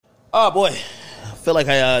Oh, boy. I feel like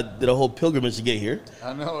I did a whole pilgrimage to get here.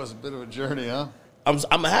 I know, it was a bit of a journey, huh?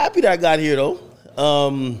 I'm happy that I got here, though. I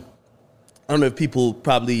don't know if people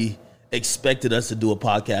probably expected us to do a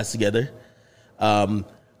podcast together.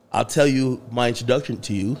 I'll tell you my introduction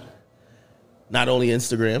to you. Not only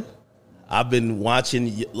Instagram. I've been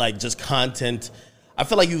watching, like, just content. I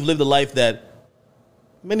feel like you've lived a life that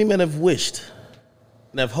many men have wished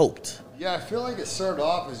and have hoped. Yeah, I feel like it started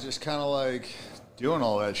off as just kind of like doing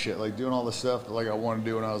all that shit, like doing all the stuff that like I wanted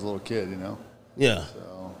to do when I was a little kid, you know? Yeah.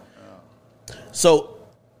 So, So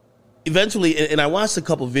eventually, and I watched a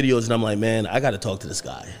couple videos, and I'm like, man, I got to talk to this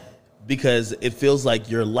guy because it feels like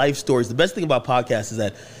your life stories. The best thing about podcasts is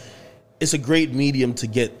that it's a great medium to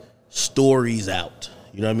get stories out.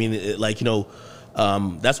 You know what I mean?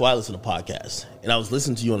 That's why I listen to podcasts. And I was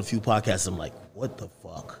listening to you on a few podcasts, and I'm like, what the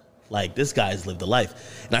fuck? Like, this guy's lived a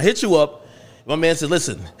life. And I hit you up. My man said,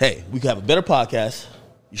 listen, hey, we can have a better podcast.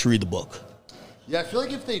 You should read the book. yeah, I feel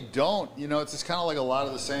like if they don't, it's just kind of like a lot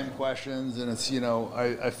of the same questions, and it's,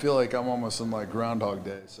 I feel like I'm almost in like Groundhog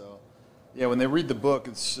Day. So, yeah, when they read the book,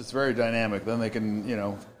 it's very dynamic. Then they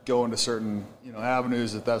can, go into certain,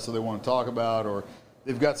 avenues if that's what they want to talk about, or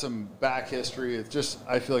they've got some back history. It's just,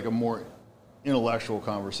 I feel like a more intellectual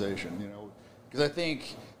conversation, because I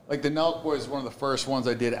think like the Nelk Boys is one of the first ones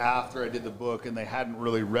I did after I did the book, and they hadn't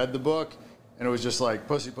really read the book, and it was just like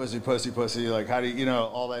pussy, pussy, pussy, pussy, like how do you,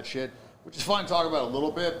 all that shit, which is fine to talk about a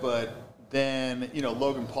little bit, but then,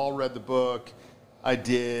 Logan Paul read the book. I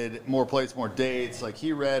did More Plates, More Dates, like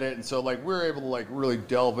he read it, and so like we were able to like really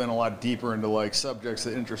delve in a lot deeper into like subjects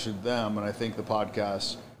that interested them, and I think the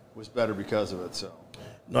podcast was better because of it. So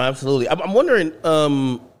No, absolutely. I'm wondering, at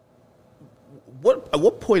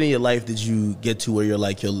what point in your life did you get to where you're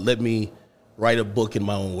like, yo, let me write a book in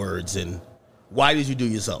my own words, and why did you do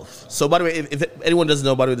it yourself? So, by the way, if anyone doesn't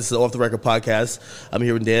know, by the way, this is an Off the Record podcast. I'm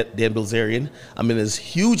here with Dan Bilzerian. I'm in this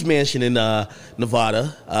huge mansion in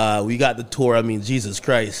Nevada. We got the tour. I mean, Jesus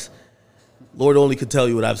Christ. Lord only could tell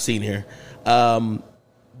you what I've seen here.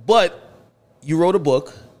 But you wrote a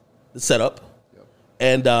book, The Setup, yep.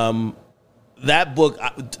 and that book,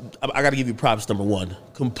 I got to give you props. Number one,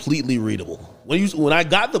 completely readable. When I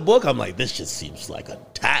got the book, I'm like, this just seems like a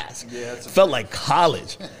task. Yeah, it felt like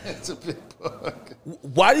college. It's a big book.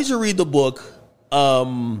 Why did you read the book?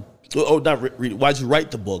 Why did you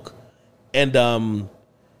write the book? And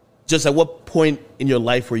just at what point in your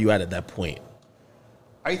life were you at that point?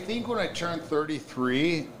 I think when I turned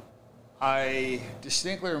 33, I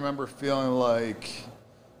distinctly remember feeling like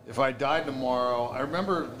if I died tomorrow, I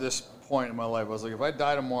remember this point in my life. I was like, if I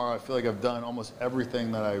die tomorrow, I feel like I've done almost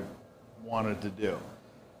everything that I wanted to do.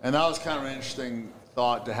 And that was kind of an interesting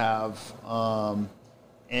thought to have.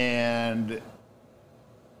 And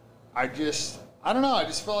I don't know, I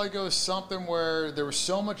just felt like it was something where there was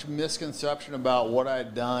so much misconception about what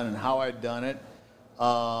I'd done and how I'd done it.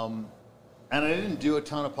 And I didn't do a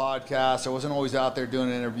ton of podcasts. I wasn't always out there doing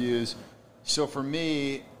interviews. So for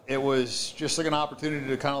me, it was just like an opportunity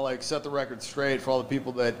to kind of like set the record straight for all the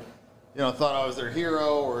people that, thought I was their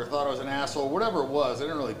hero or thought I was an asshole, whatever it was. I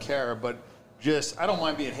didn't really care, but just, I don't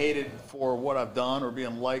mind being hated for what I've done or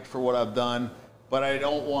being liked for what I've done, but I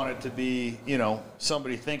don't want it to be,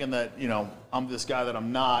 somebody thinking that, I'm this guy that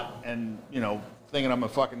I'm not, and, thinking I'm a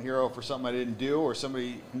fucking hero for something I didn't do, or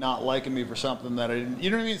somebody not liking me for something that I didn't, you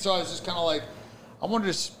know what I mean? So I was just kind of like, I wanted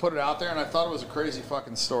to just put it out there, and I thought it was a crazy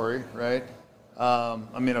fucking story, right?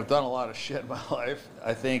 I've done a lot of shit in my life.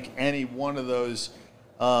 I think any one of those,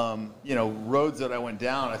 roads that I went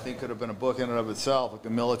down, I think could have been a book in and of itself, like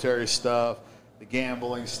the military stuff, the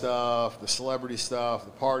gambling stuff, the celebrity stuff,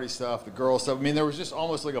 the party stuff, the girl stuff. I mean, there was just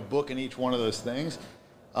almost like a book in each one of those things.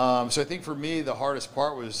 So I think for me, the hardest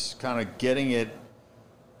part was kind of getting it.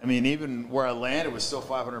 I mean, even where I landed was still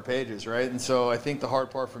 500 pages, right? And so I think the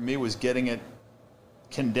hard part for me was getting it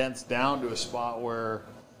condensed down to a spot where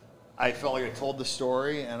I felt like I told the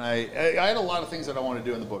story, and I had a lot of things that I wanted to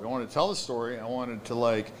do in the book. I wanted to tell the story. I wanted to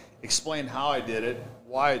like explain how I did it,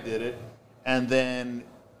 why I did it, and then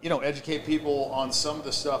educate people on some of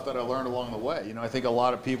the stuff that I learned along the way. I think a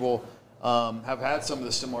lot of people have had some of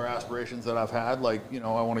the similar aspirations that I've had. Like, I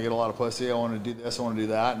want to get a lot of pussy. I want to do this. I want to do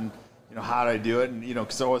that. And how did I do it? And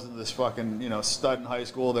because I wasn't this fucking stud in high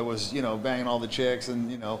school that was banging all the chicks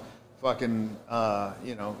and fucking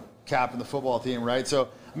capping the football team, right? So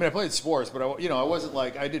I played sports, but I wasn't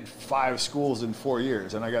like, I did 5 schools in 4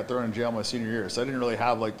 years, and I got thrown in jail my senior year. So I didn't really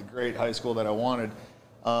have like the great high school that I wanted.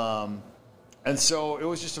 And so it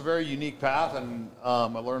was just a very unique path, and I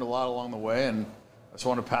learned a lot along the way, and I just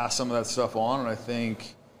want to pass some of that stuff on. And I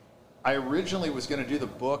think I originally was going to do the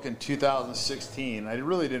book in 2016. I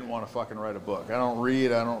really didn't want to fucking write a book. I don't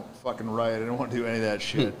read. I don't fucking write. I didn't want to do any of that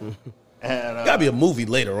shit. And gotta be a movie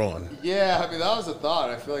later on. Yeah, I mean, that was a thought.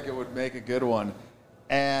 I feel like it would make a good one.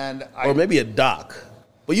 Or maybe a doc.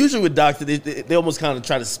 But usually with docs, they almost kind of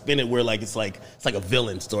try to spin it where like it's like a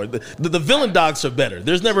villain story. The villain docs are better.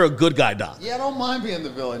 There's never a good guy doc. Yeah, I don't mind being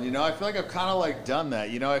the villain. You know, I feel like I've kind of like done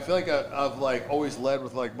that. You know, I feel like I've like always led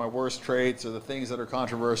with like my worst traits or the things that are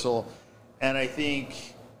controversial. And I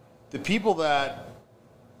think the people that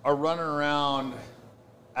are running around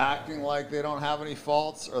acting like they don't have any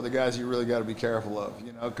faults are the guys you really got to be careful of.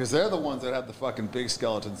 You know, because they're the ones that have the fucking big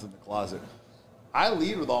skeletons in the closet. I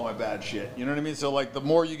lead with all my bad shit. You know what I mean? So, like, the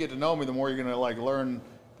more you get to know me, the more you're going to, like, learn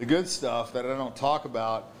the good stuff that I don't talk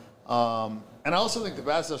about. And I also think the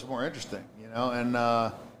bad stuff's more interesting, you know? And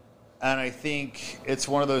I think it's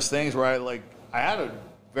one of those things where I had a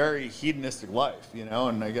very hedonistic life, you know?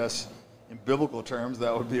 And I guess in biblical terms,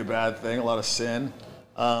 that would be a bad thing, a lot of sin.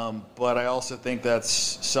 But I also think that's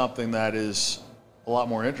something that is a lot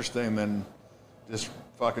more interesting than just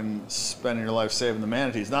fucking spending your life saving the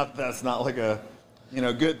manatees. Not that that's not like a... you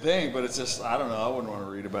know, good thing, but it's just, I don't know, I wouldn't want to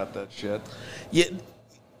read about that shit. Yeah,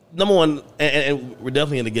 number one, and we're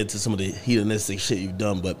definitely going to get to some of the hedonistic shit you've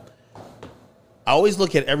done, but I always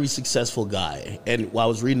look at every successful guy, and while I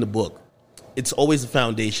was reading the book, it's always a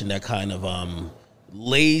foundation that kind of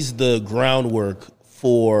lays the groundwork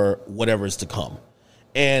for whatever is to come.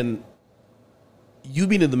 And you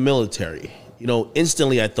being in the military, you know,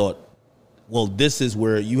 instantly I thought, well, this is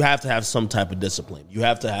where you have to have some type of discipline. You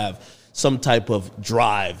have to have some type of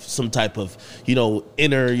drive, some type of, you know,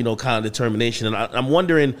 inner, you know, kind of determination. And I'm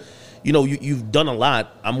wondering, you know, you've done a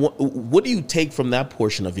lot. What do you take from that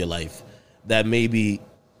portion of your life that maybe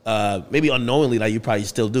unknowingly that you probably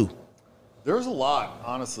still do? There's a lot,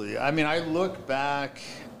 honestly. I mean, I look back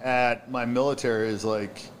at my military as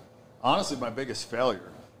like, honestly, my biggest failure.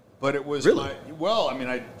 But it was really?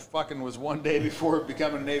 I fucking was one day before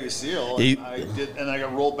becoming a Navy SEAL. And I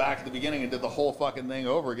got rolled back at the beginning and did the whole fucking thing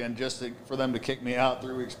over again just for them to kick me out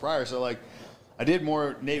 3 weeks prior. So, like, I did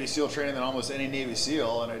more Navy SEAL training than almost any Navy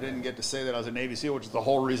SEAL, and I didn't get to say that I was a Navy SEAL, which is the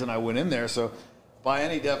whole reason I went in there. So, by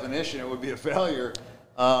any definition, it would be a failure.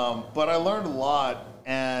 But I learned a lot,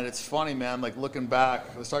 and it's funny, man. Like, looking back,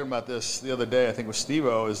 I was talking about this the other day, I think with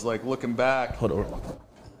Steve-O, is like looking back. Hold on.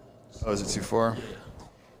 Oh, is it too far?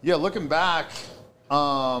 Yeah, looking back, you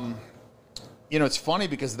know, it's funny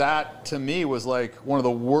because that, to me, was like one of the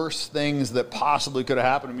worst things that possibly could have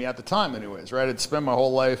happened to me at the time anyways, right? I'd spent my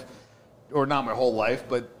whole life, or not my whole life,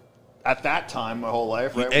 but at that time, my whole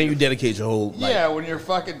life, right? And you dedicate your whole life. Yeah, when you're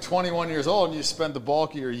fucking 21 years old and you spend the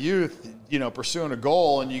bulk of your youth, you know, pursuing a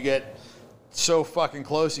goal and you get so fucking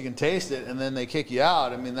close you can taste it and then they kick you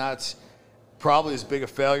out. I mean, that's probably as big a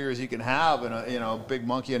failure as you can have and a, you know, big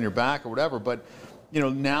monkey on your back or whatever. But you know,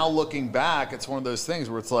 now looking back, it's one of those things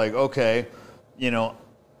where it's like, okay, you know,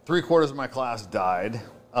 3/4 of my class died.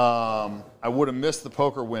 I would have missed the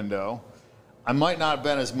poker window. I might not have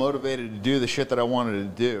been as motivated to do the shit that I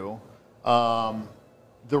wanted to do.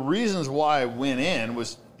 The reasons why I went in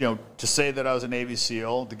was, you know, to say that I was a Navy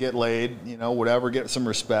SEAL, to get laid, you know, whatever, get some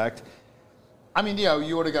respect. I mean, yeah,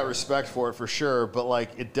 you would have got respect for it for sure, but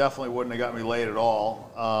like, it definitely wouldn't have got me laid at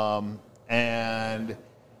all. And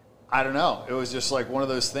I don't know. It was just like one of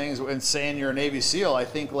those things. And saying you're a Navy SEAL, I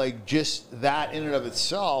think like just that in and of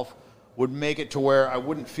itself would make it to where I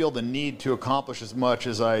wouldn't feel the need to accomplish as much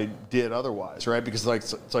as I did otherwise, right? Because like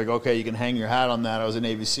it's like, okay, you can hang your hat on that. I was a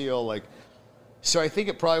Navy SEAL, like, so I think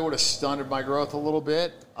it probably would have stunted my growth a little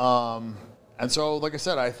bit. And so, like I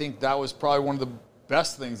said, I think that was probably one of the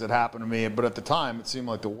best things that happened to me, but at the time it seemed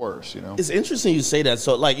like the worst, you know. It's interesting you say that.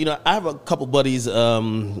 So, like, you know, I have a couple buddies.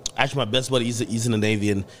 Actually, my best buddy, he's in the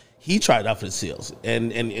Navy, and he tried out for the SEALs,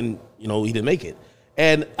 and you know, he didn't make it.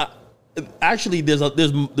 And actually, there's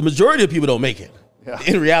the majority of people don't make it. Yeah.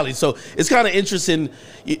 In reality, so it's kind of interesting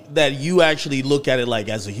that you actually look at it like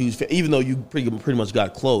as a huge fan, even though you pretty much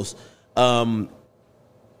got close.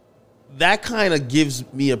 That kind of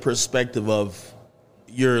gives me a perspective of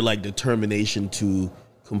your like determination to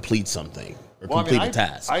complete something or complete a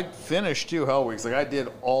task. I finished 2 Hell Weeks. Like I did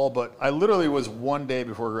all, but I literally was 1 day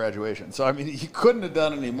before graduation. So I mean, you couldn't have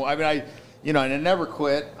done any more. I mean, and I never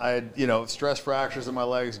quit. I had, you know, stress fractures in my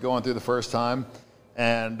legs going through the first time,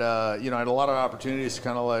 and you know, I had a lot of opportunities to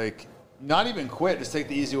kind of like not even quit, just take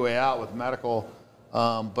the easy way out with medical.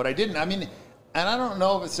 But I didn't. I mean, and I don't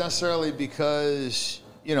know if it's necessarily because,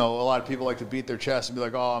 you know, a lot of people like to beat their chest and be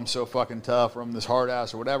like, oh, I'm so fucking tough, or I'm this hard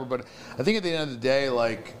ass or whatever. But I think at the end of the day,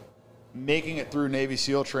 like making it through Navy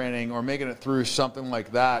SEAL training or making it through something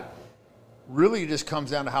like that really just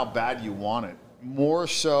comes down to how bad you want it. More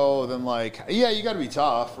so than like, yeah, you got to be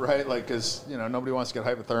tough, right? Like, because, you know, nobody wants to get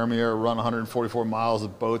hypothermia or run 144 miles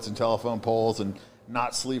of boats and telephone poles and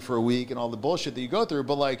not sleep for a week and all the bullshit that you go through.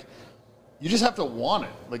 But, like, you just have to want it.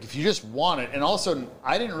 Like, if you just want it. And also,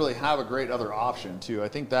 I didn't really have a great other option, too. I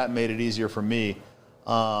think that made it easier for me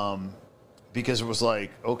because it was like,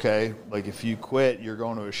 okay, like, if you quit, you're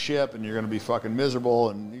going to a ship and you're going to be fucking miserable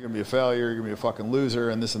and you're going to be a failure, you're going to be a fucking loser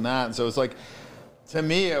and this and that. And so it's like, to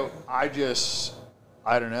me, I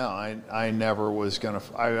don't know. I never was going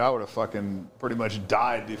to, I would have fucking pretty much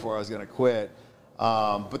died before I was going to quit.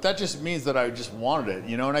 But that just means that I just wanted it,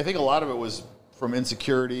 you know? And I think a lot of it was from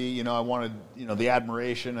insecurity. You know, I wanted, you know, the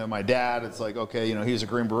admiration of my dad. It's like, okay, you know, he's a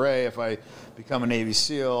Green Beret. If I become a Navy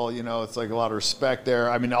SEAL, you know, it's like a lot of respect there.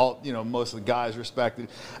 I mean, you know, most of the guys respected.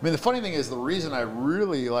 I mean, the funny thing is the reason I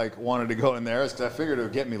really, like, wanted to go in there is because I figured it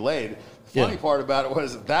would get me laid. Funny part about it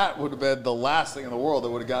was that would have been the last thing in the world that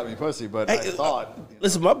would have got me pussy, but I thought...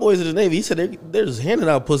 Listen, my boys in the Navy, he said they're just handing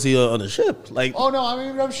out pussy on the ship. Like, oh, no, I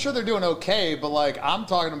mean, I'm sure they're doing okay, but, like, I'm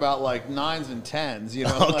talking about, like, 9s and 10s, you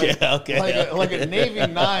know? Like a Navy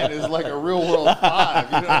 9 is like a real-world 5,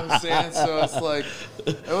 you know what I'm saying? So it's like,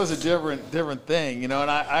 it was a different thing, you know? And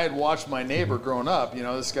I had watched my neighbor growing up, you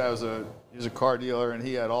know? This guy was a car dealer, and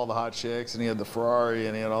he had all the hot chicks, and he had the Ferrari,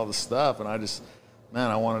 and he had all the stuff, and I just... Man,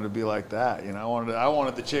 I wanted to be like that, you know. I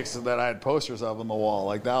wanted the chicks that I had posters of on the wall.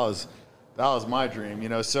 Like that was my dream, you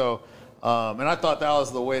know. So, and I thought that was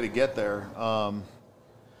the way to get there.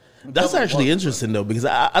 That's actually interesting though, because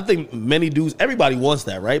I think many dudes, everybody wants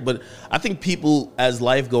that, right? But I think people, as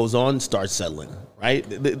life goes on, start settling, right?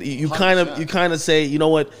 You kind of say, you know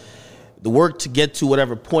what, the work to get to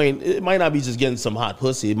whatever point, it might not be just getting some hot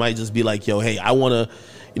pussy. It might just be like, yo, hey, I want to.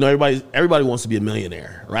 You know, everybody wants to be a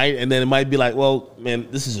millionaire, right? And then it might be like, well, man,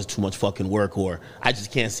 this is just too much fucking work, or I just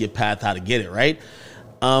can't see a path how to get it, right?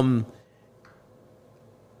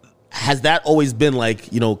 Has that always been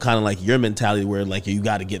like, you know, kind of like your mentality where like you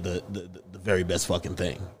got to get the very best fucking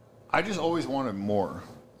thing? I just always wanted more,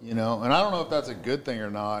 you know, and I don't know if that's a good thing or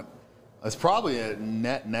not. It's probably a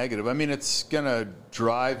net negative. I mean, it's going to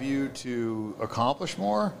drive you to accomplish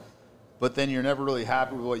more, but then you're never really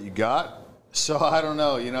happy with what you got. So I don't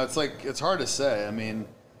know, you know, it's like, it's hard to say. I mean,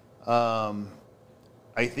 I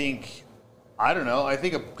think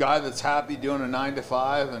a guy that's happy doing a 9 to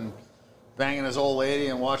 5 and banging his old lady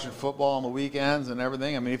and watching football on the weekends and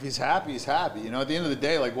everything. I mean, if he's happy, he's happy. You know, at the end of the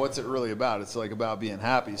day, like, what's it really about? It's like about being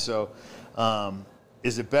happy. So,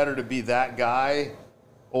 is it better to be that guy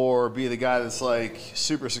or be the guy that's like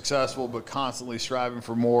super successful but constantly striving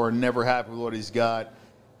for more, never happy with what he's got?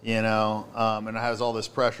 You know, and it has all this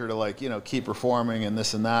pressure to, like, you know, keep performing and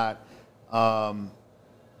this and that. I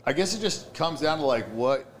guess it just comes down to, like,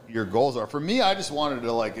 what your goals are. For me, I just wanted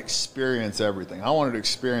to, like, experience everything. I wanted to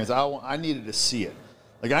experience. I needed to see it.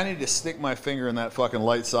 Like, I needed to stick my finger in that fucking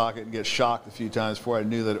light socket and get shocked a few times before I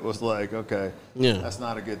knew that it was like, okay, that's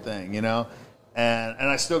not a good thing, you know? And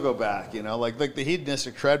I still go back, you know? Like the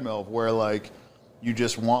hedonistic treadmill where, like, you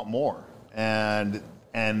just want more.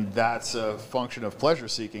 And that's a function of pleasure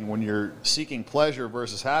seeking. When you're seeking pleasure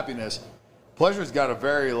versus happiness, pleasure's got a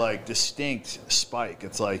very, like, distinct spike.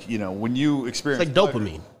 It's like, you know, when you experience it's like pleasure,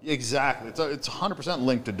 dopamine. Exactly. It's 100%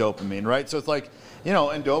 linked to dopamine, right? So it's like, you know,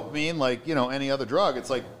 and dopamine, like, you know, any other drug, it's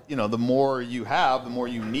like, you know, the more you have, the more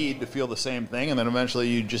you need to feel the same thing, and then eventually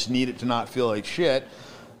you just need it to not feel like shit.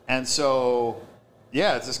 And so,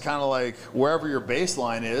 yeah, it's just kind of like wherever your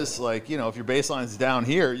baseline is, like, you know, if your baseline's down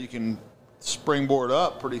here, you can springboard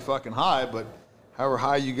up pretty fucking high, but however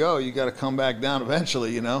high you go, you got to come back down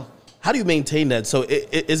eventually, you know? How do you maintain that? So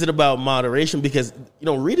is it about moderation? Because, you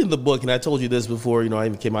know, reading the book, and I told you this before, you know, I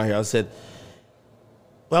even came out here, I said,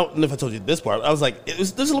 well, and if I told you this part, I was like,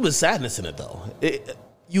 there's a little bit of sadness in it, though.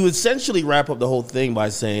 You essentially wrap up the whole thing by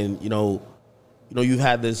saying, you know, you've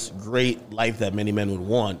had this great life that many men would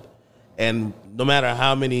want, and no matter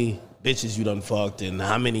how many bitches you done fucked and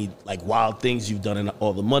how many, like, wild things you've done and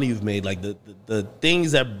all the money you've made, like, the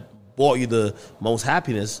things that brought you the most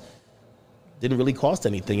happiness didn't really cost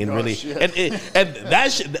anything. And and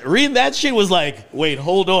that shit, reading that shit was like, wait,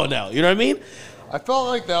 hold on now. You know what I mean? I felt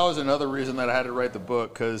like that was another reason that I had to write the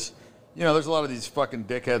book, because, you know, there's a lot of these fucking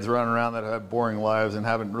dickheads running around that have boring lives and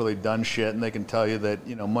haven't really done shit, and they can tell you that,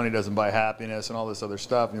 you know, money doesn't buy happiness and all this other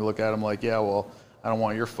stuff, and you look at them like, yeah, well, I don't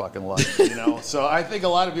want your fucking life, you know? So I think a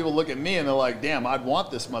lot of people look at me and they're like, damn, I'd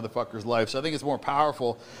want this motherfucker's life. So I think it's more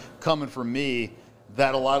powerful coming from me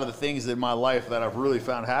that a lot of the things in my life that I've really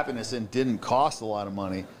found happiness in didn't cost a lot of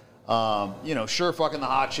money. You know, sure, fucking the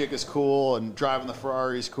hot chick is cool and driving the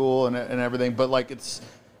Ferrari is cool and everything, but, like, it's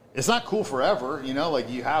it's not cool forever, you know, like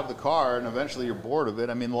you have the car and eventually you're bored of it.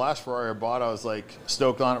 I mean, the last Ferrari I bought, I was like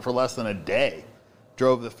stoked on it for less than a day.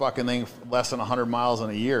 Drove the fucking thing less than 100 miles in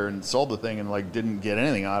a year and sold the thing and like didn't get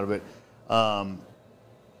anything out of it.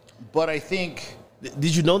 But I think...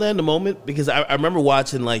 Did you know that in the moment? Because I remember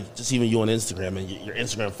watching like just even you on Instagram and your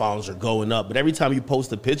Instagram followers are going up. But every time you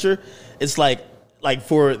post a picture, it's like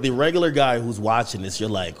for the regular guy who's watching this, you're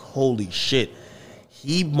like, holy shit.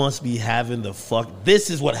 He must be having the fuck. This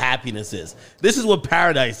is what happiness is. This is what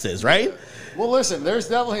paradise is, right? Well, listen, there's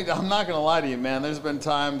definitely, I'm not going to lie to you, man. There's been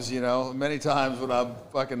times, you know, many times when I've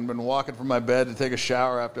fucking been walking from my bed to take a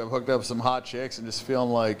shower after I've hooked up with some hot chicks and just feeling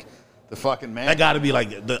like the fucking man. That got to be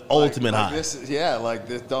like the ultimate high. This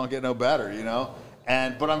don't get no better, you know?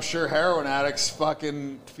 But I'm sure heroin addicts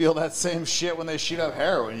fucking feel that same shit when they shoot up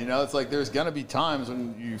heroin, you know? It's like there's going to be times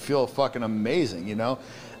when you feel fucking amazing, you know?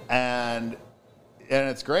 And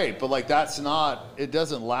it's great, but like it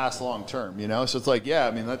doesn't last long term, you know? So it's like, yeah,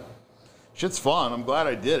 I mean, that shit's fun. I'm glad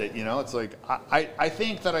I did it, you know? It's like, I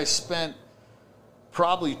think that I spent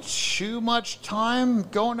probably too much time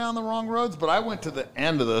going down the wrong roads, but I went to the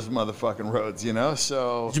end of those motherfucking roads, you know?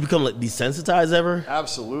 So. Did you become like desensitized ever?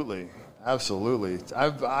 Absolutely.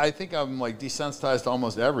 I think I'm like desensitized to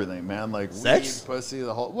almost everything, man. Like sex? Weed, pussy,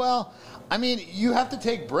 the whole. Well, I mean, you have to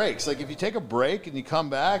take breaks. Like if you take a break and you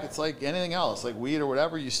come back, it's like anything else, like weed or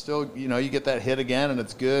whatever. You still, you know, you get that hit again and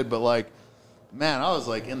it's good. But like, man, I was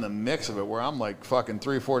like in the mix of it where I'm like fucking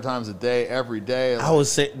 3-4 times a day, every day. Like, I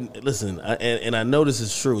was saying, listen, and I know this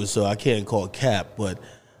is true, so I can't call it cap, but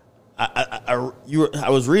I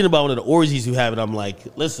was reading about one of the orgies you have, and I'm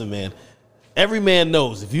like, listen, man. Every man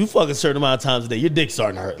knows if you fuck a certain amount of times a day, your dick's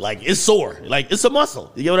starting to hurt. Like, it's sore. Like, it's a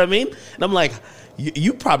muscle. You know what I mean? And I'm like,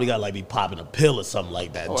 you probably got to, like, be popping a pill or something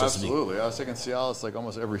like that. Oh, absolutely. I was taking Cialis, like,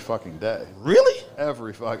 almost every fucking day. Really?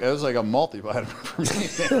 Every fuck. It was like a multivitamin for me,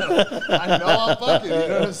 man. I know I'm fucking. You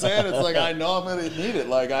know what I'm saying? It's like, I know I'm going to need it.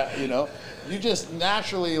 Like, you just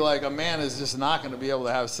naturally, like, a man is just not going to be able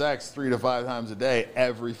to have sex 3 to 5 times a day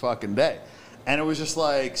every fucking day. And it was just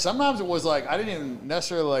like, sometimes it was like, I didn't even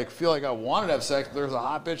necessarily like feel like I wanted to have sex, but there was a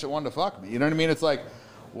hot bitch that wanted to fuck me. You know what I mean? It's like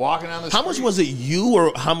walking down the street. How much was it you,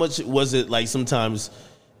 or how much was it like sometimes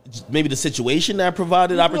maybe the situation that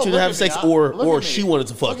provided opportunity to have sex, or she wanted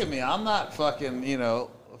to fuck you? Look at me. I'm not fucking,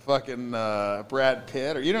 Brad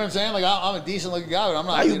Pitt, or you know what I'm saying? Like I'm a decent looking guy, but I'm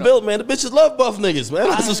not. How you built, man? The bitches love buff niggas, man.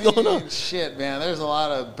 That's what's going on. Shit, man. There's a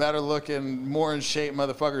lot of better looking, more in shape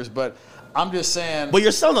motherfuckers, but I'm just saying. But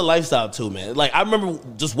you're selling a lifestyle too, man. Like, I remember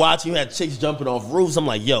just watching, you had chicks jumping off roofs. I'm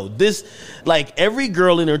like, yo, this, like, every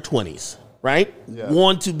girl in her 20s, right,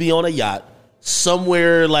 want to be on a yacht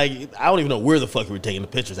somewhere, like, I don't even know where the fuck you were taking the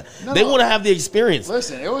pictures at. They want to have the experience.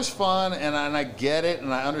 Listen, it was fun, and I get it,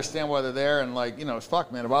 and I understand why they're there, and, like,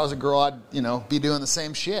 fuck, man, if I was a girl, I'd, be doing the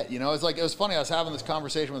same shit, It's like, it was funny, I was having this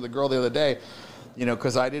conversation with a girl the other day,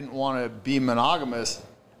 because I didn't want to be monogamous.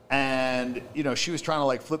 And, she was trying to,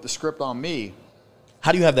 like, flip the script on me.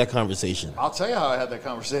 How do you have that conversation? I'll tell you how I had that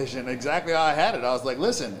conversation. Exactly how I had it. I was like,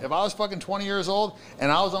 listen, if I was fucking 20 years old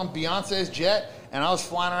and I was on Beyonce's jet and I was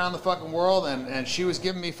flying around the fucking world and she was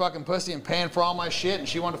giving me fucking pussy and paying for all my shit and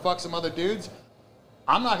she wanted to fuck some other dudes,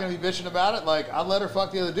 I'm not going to be bitching about it. Like, I'd let her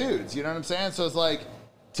fuck the other dudes. You know what I'm saying? So it's like,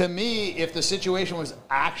 to me, if the situation was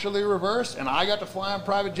actually reversed and I got to fly on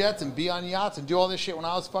private jets and be on yachts and do all this shit when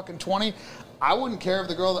I was fucking 20, I wouldn't care if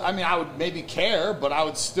the girl, I would maybe care, but I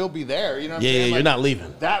would still be there. You know what I'm saying? Yeah, you're not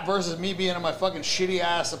leaving. That versus me being in my fucking shitty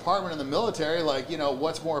ass apartment in the military, like,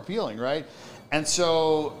 what's more appealing, right? And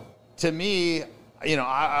so, to me,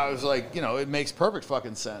 I was like, it makes perfect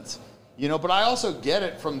fucking sense. But I also get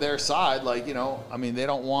it from their side, like, they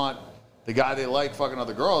don't want the guy they like fucking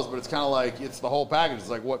other girls, but it's kind of like, it's the whole package.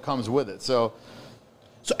 It's like what comes with it. So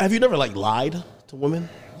have you never, like, lied to women?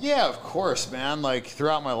 Yeah, of course, man. Like,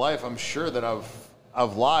 throughout my life, I'm sure that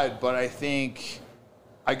I've lied, but I think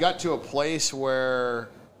I got to a place where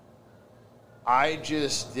I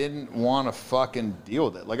just didn't want to fucking deal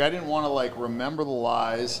with it. Like, I didn't want to, like, remember the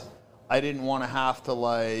lies. I didn't want to have to,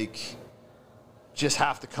 like, just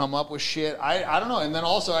have to come up with shit. I don't know. And then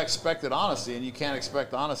also I expected honesty, and you can't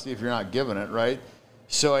expect honesty if you're not giving it, right?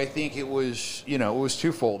 So I think it was, it was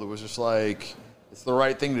twofold. It was just like, it's the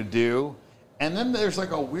right thing to do. And then there's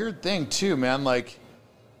like a weird thing too, man. Like,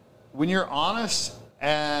 when you're honest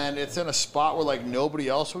and it's in a spot where like nobody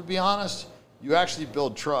else would be honest, you actually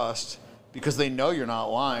build trust because they know you're not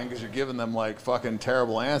lying because you're giving them like fucking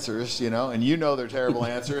terrible answers, and they're terrible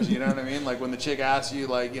answers, you know what I mean? Like when the chick asks you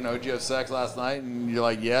like, did you have sex last night? And you're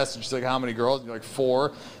like, yes. And she's like, how many girls? And you're like,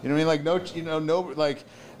 4. You know what I mean? Like, no, like,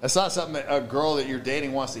 that's not something that a girl that you're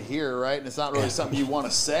dating wants to hear, right? And it's not really something you want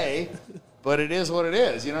to say. But it is what it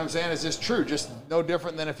is. You know what I'm saying? It's just true. Just no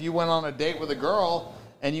different than if you went on a date with a girl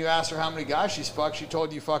and you asked her how many guys she's fucked, she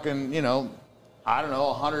told you fucking, I don't know,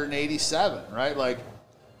 187, right? Like,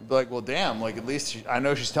 you'd be like, well, damn, like, at least I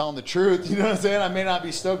know she's telling the truth. You know what I'm saying? I may not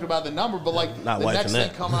be stoked about the number, but, like, the next thing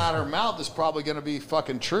coming out of her mouth is probably going to be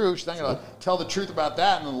fucking true. She's not going to tell the truth about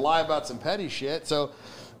that and then lie about some petty shit. So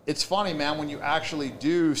it's funny, man, when you actually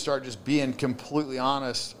do start just being completely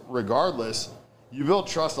honest regardless, you build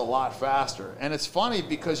trust a lot faster. And it's funny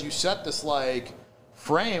because you set this, like,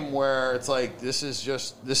 frame where it's like, this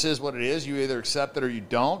is what it is. You either accept it or you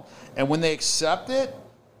don't. And when they accept it,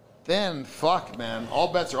 then fuck, man,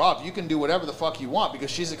 all bets are off. You can do whatever the fuck you want because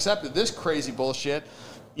she's accepted this crazy bullshit.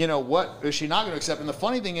 What is she not going to accept? And the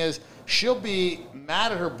funny thing is, she'll be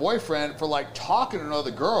mad at her boyfriend for, like, talking to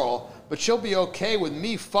another girl, but she'll be okay with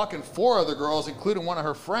me fucking 4 other girls, including one of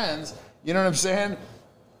her friends. You know what I'm saying?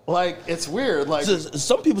 Like, it's weird. Like, so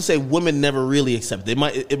some people say women never really accept it.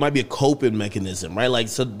 It might be a coping mechanism, right? Like,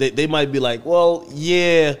 so they might be like, well,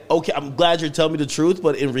 yeah, okay, I'm glad you're telling me the truth,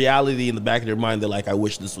 but in reality, in the back of their mind, they're like, I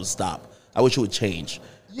wish this would stop. I wish it would change,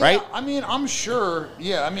 right? I mean, I'm sure.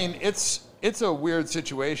 Yeah, I mean, it's a weird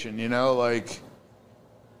situation, like,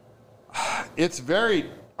 it's very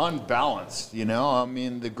unbalanced, I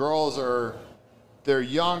mean, the girls they're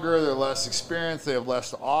younger, they're less experienced, they have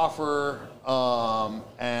less to offer,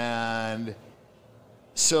 and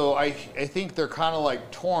so I think they're kind of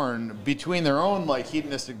like torn between their own like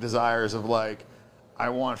hedonistic desires of like, I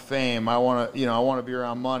want fame, I want to, I want to be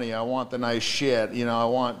around money, I want the nice shit, I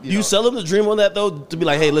want. You sell them the dream on that though, to be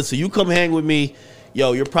like, hey, listen, you come hang with me,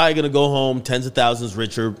 yo, you're probably gonna go home tens of thousands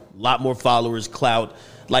richer, a lot more followers, clout.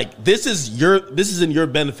 Like this is in your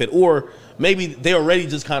benefit, or maybe they already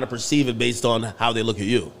just kind of perceive it based on how they look at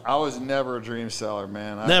you. I was never a dream seller,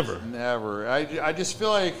 man. Never. I just feel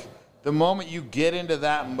like the moment you get into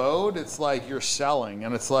that mode, it's like you're selling,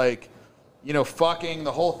 and it's like, fucking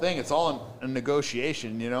the whole thing. It's all a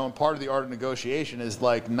negotiation, and part of the art of negotiation is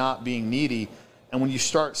like not being needy. And when you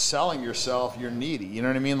start selling yourself, you're needy. You know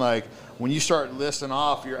what I mean? Like when you start listing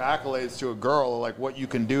off your accolades to a girl, like what you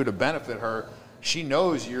can do to benefit her, she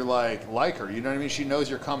knows you're like her, you know what I mean? She knows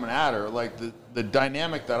you're coming at her. Like the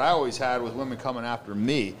dynamic that I always had with women coming after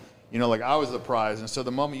me, like I was the prize. And so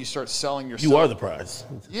the moment you start selling yourself, you are the prize.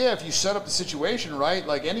 Yeah, if you set up the situation right,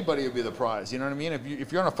 like anybody would be the prize. You know what I mean?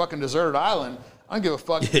 If you're on a fucking deserted island, I don't give a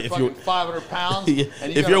fuck if you're fucking 500 pounds. Yeah.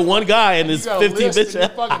 And if you're one guy and there's 15 bitches, you're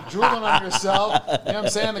fucking drooling on yourself. You know what I'm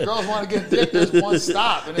saying? The girls want to get dick. There's one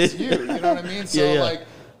stop, and it's you. You know what I mean? So like,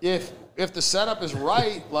 if the setup is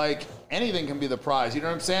right, like anything can be the prize. You know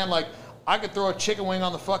what I'm saying? Like I could throw a chicken wing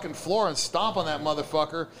on the fucking floor and stomp on that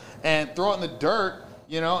motherfucker and throw it in the dirt.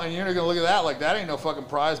 And you're gonna look at that like that ain't no fucking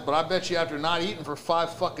prize. But I bet you after not eating for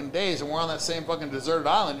 5 fucking days and we're on that same fucking deserted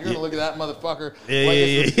island, you're gonna look at that motherfucker like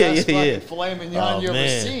it's the best fucking filet mignon you've ever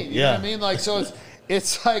seen. You know what I mean? Like so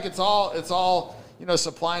it's like it's all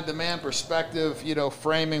supply and demand perspective,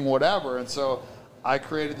 framing whatever. And so I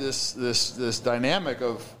created this dynamic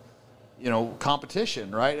of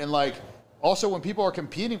competition, right? And like also when people are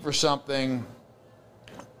competing for something,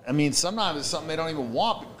 I mean, sometimes it's something they don't even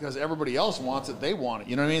want because everybody else wants it. They want it.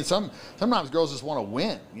 You know what I mean? Sometimes girls just want to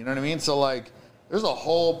win. You know what I mean? So like, there's a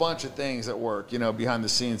whole bunch of things that work, behind the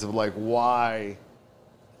scenes of like why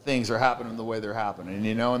things are happening the way they're happening.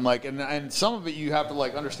 And like, and some of it you have to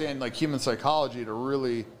like understand like human psychology to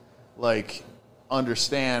really like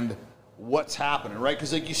understand what's happening, right?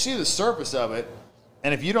 Because like you see the surface of it,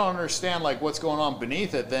 and if you don't understand like what's going on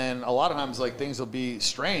beneath it, then a lot of times like things will be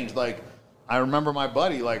strange. Like I remember my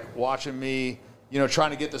buddy like watching me,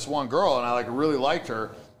 trying to get this one girl, and I like really liked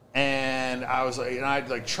her, and I was like, and I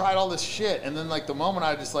like tried all this shit, and then like the moment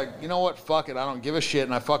I just like, you know what, fuck it, I don't give a shit,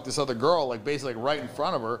 and I fucked this other girl like basically like right in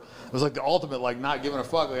front of her. It was like the ultimate like not giving a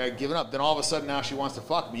fuck, like I'd given up. Then all of a sudden now she wants to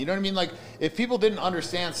fuck me. You know what I mean? Like if people didn't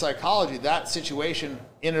understand psychology, that situation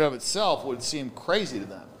in and of itself would seem crazy to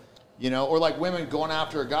them. Or like women going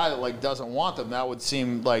after a guy that like doesn't want them, that would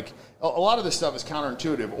seem like a lot of this stuff is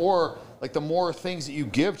counterintuitive. Or like the more things that you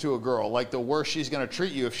give to a girl, like the worse she's going to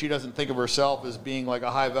treat you if she doesn't think of herself as being like a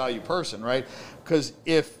high value person, right? Because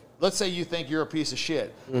if, let's say you think you're a piece of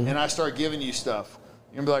shit and I start giving you stuff,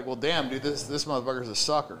 you're going to be like, well, damn, dude, this motherfucker's a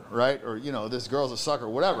sucker, right? Or, this girl's a sucker,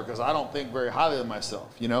 whatever, because I don't think very highly of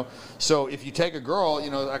myself, So if you take a girl,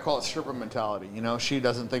 I call it stripper mentality, she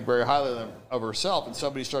doesn't think very highly of herself, and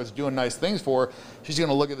somebody starts doing nice things for her, she's going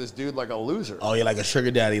to look at this dude like a loser. Oh, yeah, like a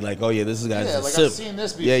sugar daddy, like, oh, yeah, this guy's a like simp. I've seen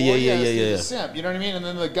this before. Yeah. A simp, you know what I mean? And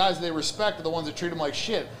then the guys they respect are the ones that treat them like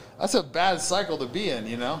shit. That's a bad cycle to be in,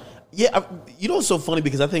 Yeah, it's so funny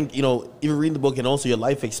because I think, even reading the book and also your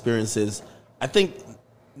life experiences, I think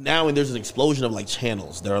now and there's an explosion of like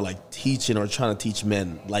channels that are like teaching or trying to teach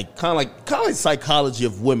men like kind of like psychology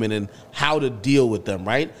of women and how to deal with them,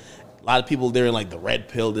 right? A lot of people they're in like the red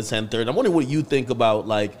pill, this and third. I'm wondering what you think about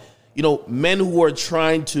like, you know, men who are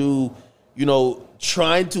trying to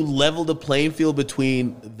level the playing field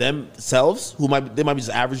between themselves, they might be just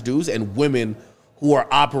average dudes, and women who are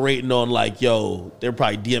operating on like, yo, they're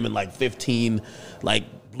probably DMing like 15 like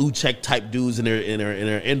blue check type dudes in their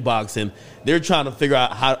inbox, and they're trying to figure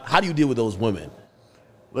out how do you deal with those women?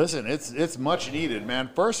 Listen, it's much needed, man.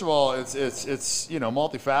 First of all, it's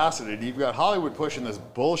multifaceted. You've got Hollywood pushing this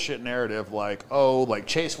bullshit narrative like, oh, like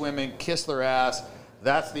chase women, kiss their ass.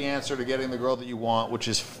 That's the answer to getting the girl that you want, which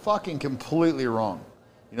is fucking completely wrong.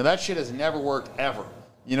 You know, that shit has never worked ever.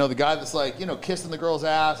 You know, the guy that's like, you know, kissing the girl's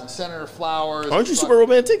ass and sending her flowers. Aren't you super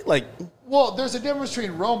romantic? Like, well, there's a difference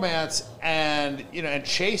between romance and, you know, and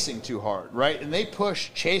chasing too hard, right? And they push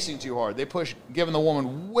chasing too hard. They push giving the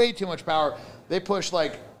woman way too much power. They push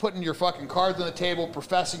like putting your fucking cards on the table,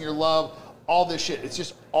 professing your love, all this shit. It's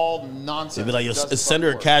just all nonsense. It'd be like, send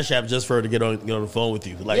her a cash app just for her to get on the phone with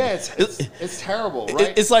you. Like, yeah, it's terrible,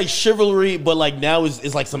 right? It's like chivalry, but like now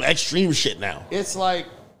it's like some extreme shit now. It's like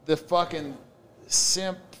the fucking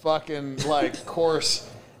simp fucking like course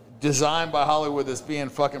designed by Hollywood that's being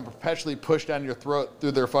fucking perpetually pushed down your throat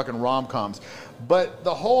through their fucking rom-coms. But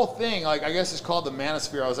the whole thing, like, I guess it's called the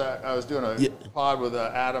Manosphere. I was doing a pod with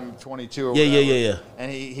Adam 22 or whatever. Yeah.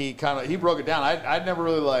 And he broke it down. I'd never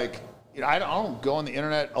really like, you know, I don't go on the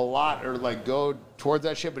internet a lot or like go towards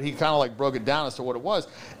that shit, but he kind of like broke it down as to what it was.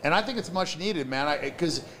 And I think it's much needed, man,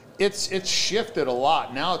 because it's shifted a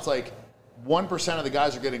lot. Now it's like 1% of the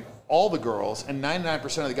guys are getting all the girls, and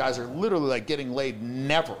 99% of the guys are literally like getting laid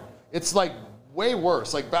never. It's like way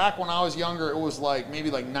worse. Like back when I was younger, it was like maybe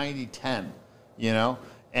like 90-10, you know?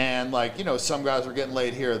 And like, you know, some guys were getting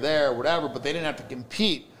laid here or there, whatever, but they didn't have to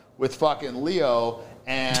compete with fucking Leo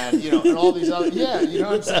and, you know, and all these other, yeah, you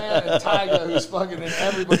know what I'm saying? And Tyga, who's fucking in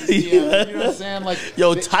everybody's DMs, you know what I'm saying? Like,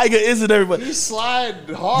 yo, Tyga isn't everybody. He slide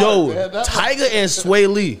hard. Yo, man. Tyga and Sway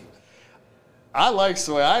Lee. I like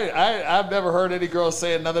Sway. I've never heard any girl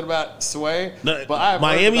saying nothing about Sway. No, but I've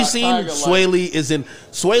Miami scene. Sway Lee is in.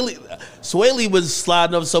 Sway Lee was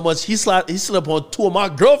sliding up so much. He slid up on two of my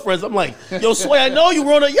girlfriends. I'm like, yo, Sway, I know you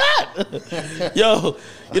were on a yacht. Yo,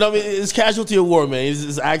 you know what I mean? It's casualty of war, man.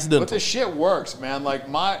 It's accidental. But the shit works, man. Like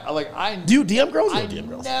do you DM girls? I DM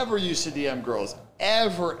girls? Never used to DM girls.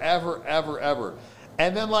 Ever.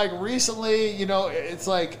 And then, like, recently, you know, it's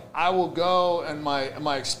like I will go and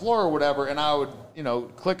my Explorer or whatever, and I would, you know,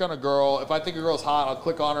 click on a girl. If I think a girl's hot, I'll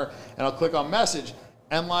click on her, and I'll click on message.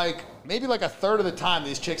 And, like, maybe, like, a third of the time,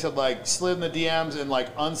 these chicks have, like, slid in the DMs and, like,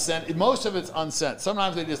 unsent. Most of it's unsent.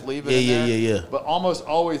 Sometimes they just leave it in there. Yeah. But almost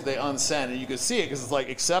always they unsend. And you can see it because it's, like,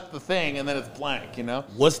 accept the thing, and then it's blank, you know?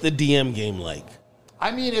 What's the DM game like? I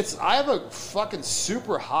mean, I have a fucking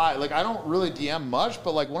super high, like, I don't really DM much,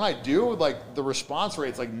 but, like, when I do, like, the response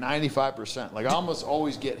rate's, like, 95%. Like, I almost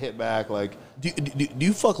always get hit back, like. Do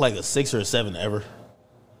you fuck, like, a 6 or a 7 ever?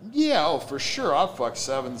 Yeah, oh, for sure. I've fucked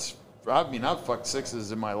 7s. I mean, I've fucked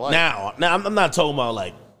 6s in my life. Now, I'm not talking about,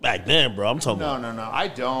 like, back then, bro. I'm talking about. No. I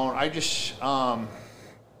don't. I just,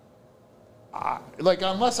 like,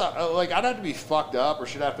 unless I'd have to be fucked up, or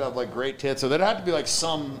she'd have to have like great tits, so there'd have to be like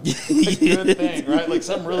some like, good thing, right? Like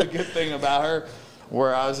some really good thing about her,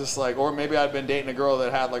 where I was just like, or maybe I'd been dating a girl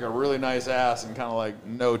that had like a really nice ass and kind of like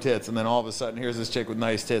no tits, and then all of a sudden here's this chick with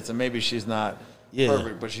nice tits, and maybe she's not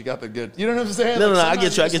perfect, but she got the good. You know what I'm saying? No, like, I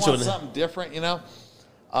get you. I get you. Something different, you know.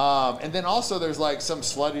 And then also there's like some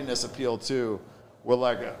sluttiness appeal too. Where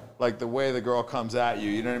like the way the girl comes at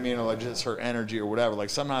you, you know what I mean, or like just her energy or whatever.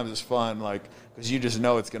 Like sometimes it's fun, like because you just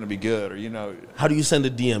know it's gonna be good, or you know. How do you send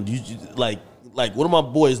a DM? Do you like one of my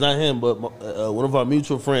boys, not him, but one of our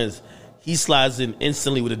mutual friends, he slides in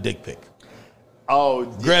instantly with a dick pic. Oh,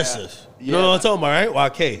 aggressive. Yeah. You know what I'm talking about,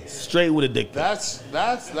 right? YK, straight with a dick pic. That's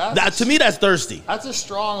to me, that's thirsty. That's a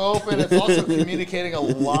strong open. It's also communicating a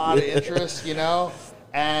lot of interest, you know,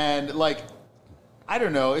 and like. I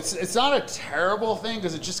don't know. It's not a terrible thing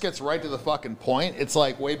because it just gets right to the fucking point. It's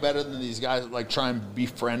like way better than these guys that like try and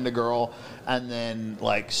befriend a girl and then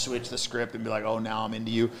like switch the script and be like, oh, now I'm into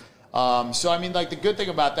you. So I mean, like the good thing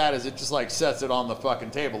about that is it just like sets it on the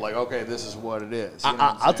fucking table. Like, okay, this is what it is. You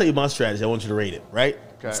know I'll tell you my strategy. I want you to rate it, right?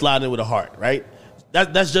 Okay. Slide in with a heart, right?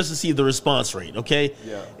 That's just to see the response rate, okay?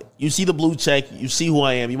 Yeah. You see the blue check. You see who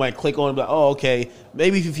I am. You might click on it and be like, oh, okay.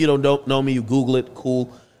 Maybe if you don't know me, you Google it. Cool.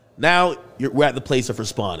 Now we're at the place of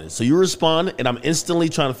responding. So you respond, and I'm instantly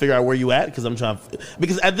trying to figure out where you at because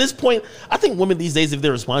at this point, I think women these days, if they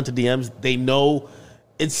respond to DMs, they know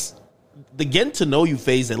it's the getting to know you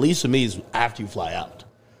phase. At least for me, is after you fly out.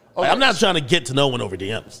 Like, I'm not trying to get to no one over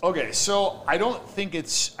DMs. Okay, so I don't think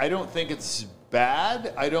it's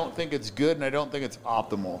bad. I don't think it's good, and I don't think it's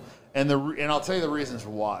optimal. And I'll tell you the reasons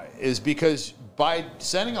why. Is because by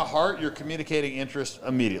sending a heart, you're communicating interest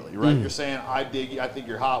immediately, right? You're saying, I dig you, I think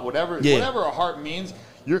you're hot, whatever a heart means,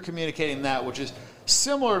 you're communicating that, which is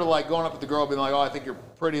similar to like going up to the girl being like, oh, I think you're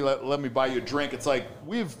pretty, let me buy you a drink. It's like,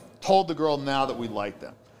 we've told the girl now that we like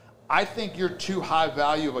them. I think you're too high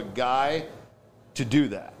value of a guy to do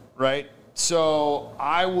that. Right? So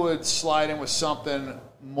I would slide in with something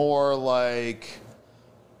more like,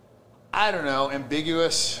 I don't know,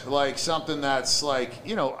 ambiguous, like something that's like,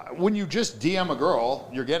 you know, when you just DM a girl,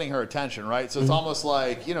 you're getting her attention, right? So it's almost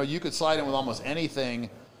like, you know, you could slide in with almost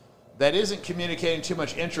anything that isn't communicating too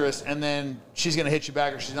much interest, and then she's going to hit you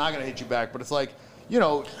back or she's not going to hit you back. But it's like, you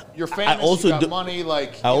know, you're famous, you got money,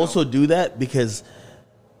 like. I also do that because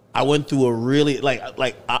I went through a really, like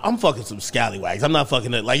I'm fucking some scallywags. I'm not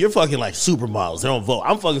fucking, like, you're fucking like supermodels. They don't vote.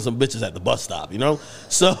 I'm fucking some bitches at the bus stop, you know?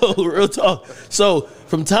 So, real talk. So,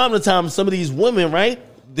 from time to time, some of these women, right,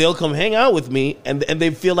 they'll come hang out with me, and they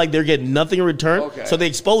feel like they're getting nothing in return, so they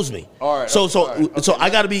expose me. All right. So I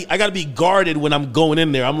gotta be guarded when I'm going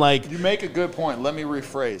in there. I'm like, you make a good point. Let me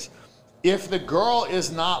rephrase. If the girl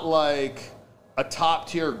is not like a top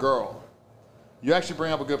tier girl, you actually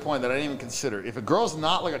bring up a good point that I didn't even consider. If a girl's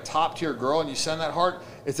not like a top tier girl and you send that heart,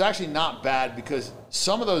 it's actually not bad, because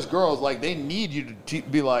some of those girls, like, they need you to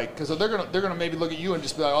be like, because they're gonna maybe look at you and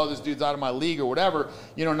just be like, oh, this dude's out of my league or whatever,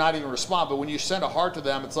 you know, not even respond. But when you send a heart to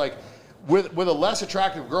them, it's like, with a less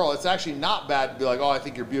attractive girl, it's actually not bad to be like, oh, I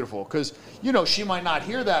think you're beautiful, because, you know, she might not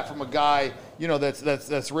hear that from a guy, you know,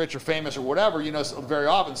 that's rich or famous or whatever, you know, very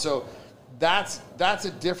often. So that's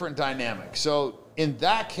a different dynamic. So in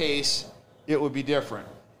that case, it would be different.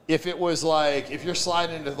 If it was like, if you're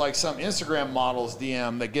sliding into like some Instagram model's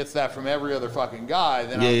DM that gets that from every other fucking guy,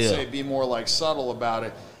 then I would say be more like subtle about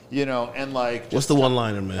it, you know, and like. What's the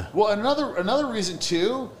one-liner, man? Well, another reason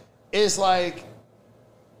too is like,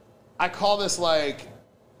 I call this like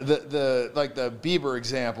the Bieber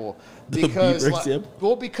example, because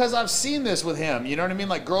because I've seen this with him. You know what I mean?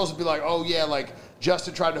 Like, girls would be like, oh yeah, like,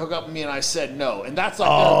 Justin tried to hook up with me and I said no. And that's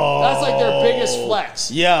like their biggest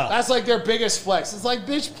flex. Yeah. That's like their biggest flex. It's like,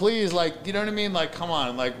 bitch, please, like, you know what I mean? Like, come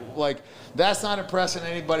on. Like that's not impressing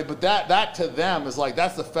anybody, but that to them is like,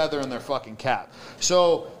 that's the feather in their fucking cap.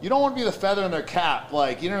 So you don't want to be the feather in their cap.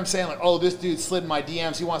 Like, you know what I'm saying? Like, oh, this dude slid in my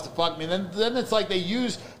DMs, he wants to fuck me. And then it's like they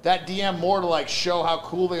use that DM more to like show how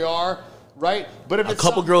cool they are. Right, but if a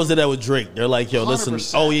couple girls did that with Drake, they're like, "Yo, 100%.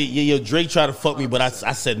 Listen, oh yeah, Drake tried to fuck me, but I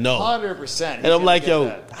said no." 100%. And I'm like,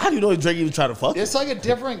 "Yo, how do you know Drake even tried to fuck?" It's like a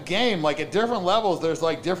different game. Like at different levels, there's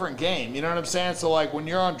like different game. You know what I'm saying? So like when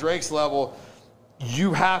you're on Drake's level,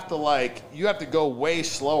 you have to go way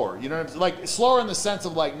slower. You know what I'm saying? Like slower in the sense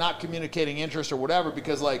of like not communicating interest or whatever,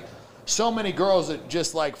 because like so many girls that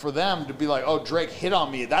just like for them to be like, "Oh, Drake hit on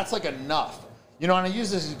me," that's like enough. You know, and I use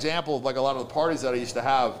this example of like a lot of the parties that I used to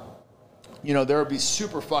have. You know, there would be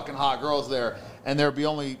super fucking hot girls there, and there would be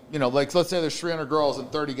only, you know, like, let's say there's 300 girls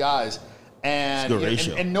and 30 guys, and,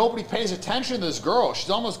 and nobody pays attention to this girl. She's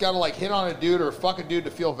almost got to, like, hit on a dude or fuck a dude to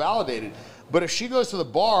feel validated. But if she goes to the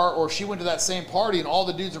bar or she went to that same party and all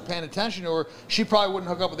the dudes are paying attention to her, she probably wouldn't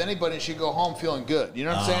hook up with anybody and she'd go home feeling good. You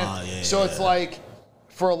know what I'm saying? So it's like,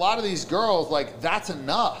 for a lot of these girls, like, that's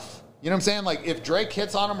enough. You know what I'm saying? Like, if Drake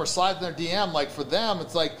hits on them or slides in their DM, like, for them,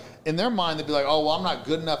 it's like, in their mind, they'd be like, oh, well, I'm not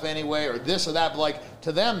good enough anyway, or this or that. But, like,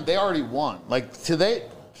 to them, they already won. Like, to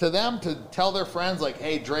them, to tell their friends, like,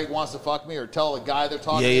 hey, Drake wants to fuck me, or tell a guy they're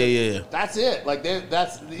talking to. That's it. Like,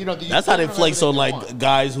 that's, you know. That's how they flex on, like,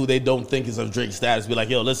 guys who they don't think is of Drake status. Be like,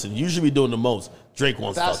 yo, listen, you should be doing the most. Drake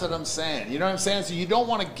wants to fuck. That's what I'm saying. You know what I'm saying? So you don't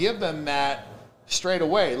want to give them that straight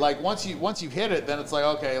away. Like, once you hit it, then it's like,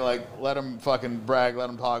 okay, like, let them fucking brag, let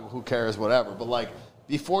them talk, who cares, whatever. But, like,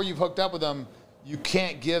 before you've hooked up with them, you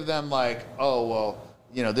can't give them like, oh, well,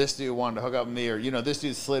 you know, this dude wanted to hook up with me, or, you know, this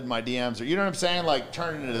dude slid my DMs, or, you know what I'm saying? Like,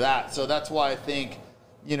 turn it into that. So that's why I think,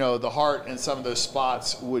 you know, the heart in some of those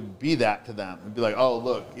spots would be that to them. It'd be like, oh,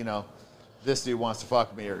 look, you know, this dude wants to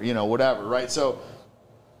fuck me, or, you know, whatever, right? So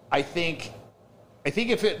I think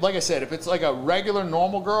if it, like I said, if it's like a regular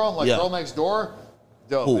normal girl, like girl next door,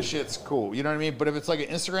 dope, this shit's cool. You know what I mean? But if it's like an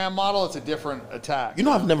Instagram model, it's a different attack. You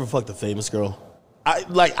know, I've never fucked a famous girl.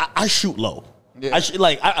 I shoot low. Yeah.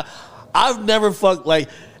 I've never fucked, like,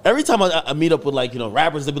 every time I meet up with, like, you know,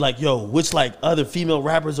 rappers, they'll be like, yo, which, like, other female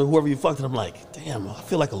rappers or whoever you fucked, and I'm like, damn, I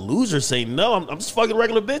feel like a loser saying no. I'm just fucking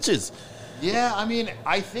regular bitches. Yeah, I mean,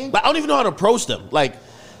 I think... Like, I don't even know how to approach them. Like,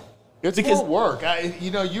 It's more work.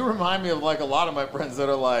 You remind me of like a lot of my friends that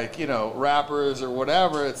are like, rappers or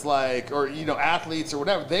whatever. It's like, or, athletes or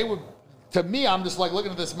whatever. They would, to me, I'm just like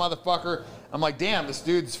looking at this motherfucker. I'm like, damn, this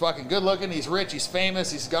dude's fucking good looking. He's rich. He's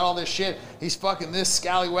famous. He's got all this shit. He's fucking this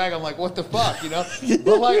scallywag. I'm like, what the fuck,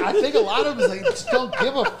 But like, I think a lot of them like, just don't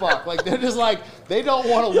give a fuck. Like, they're just like, they don't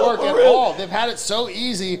want to work at all. They've had it so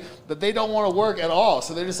easy that they don't want to work at all.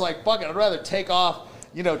 So they're just like, fuck it. I'd rather take off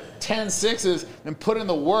 10 sixes and put in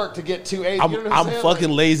the work to get 2 8s. I'm fucking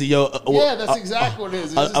lazy, yo. Yeah, that's exactly what it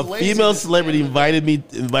is. A female celebrity invited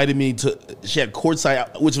me to. She had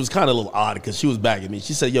courtside, which was kind of a little odd because she was bagging me.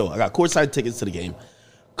 She said, "Yo, I got courtside tickets to the game.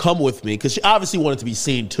 Come with me," because she obviously wanted to be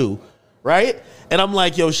seen too, right? And I'm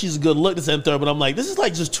like, "Yo, she's a good look, this and third," but I'm like, "This is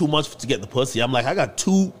like just too much to get the pussy." I'm like, "I got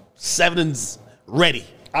 2 7s ready."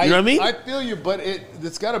 You know what I mean? I feel you, but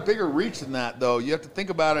it's got a bigger reach than that, though. You have to think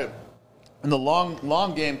about it. And the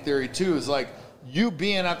long game theory, too, is like you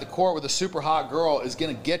being at the court with a super hot girl is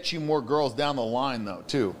going to get you more girls down the line, though,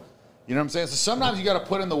 too. You know what I'm saying? So sometimes you got to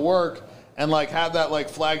put in the work and, like, have that, like,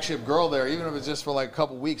 flagship girl there, even if it's just for, like, a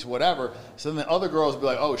couple weeks, whatever. So then the other girls be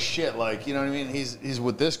like, oh, shit, like, you know what I mean? He's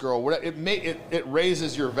with this girl. Whatever. It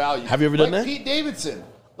raises your value. Have you ever done that? Pete Davidson.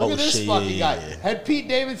 Look at this fucking guy. Yeah. Had Pete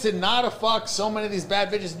Davidson not have fucked so many of these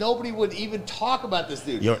bad bitches, nobody would even talk about this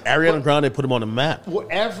dude. Yo, Ariana Grande put him on the map.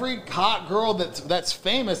 Every hot girl that's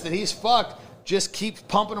famous that he's fucked just keeps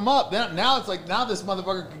pumping him up. Now it's like, now this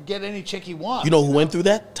motherfucker can get any chick he wants. You know who went through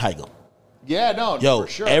that? Tyga. Yeah, no, yo, for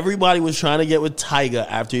sure. Everybody was trying to get with Tyga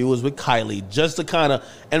after he was with Kylie, just to kind of,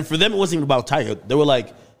 and for them it wasn't even about Tyga. They were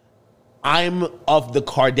like, I'm of the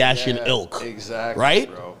Kardashian ilk. Exactly, right?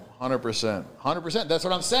 Bro. 100%. 100%. That's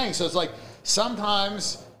what I'm saying. So it's like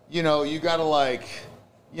sometimes, you got to like,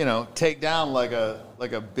 take down like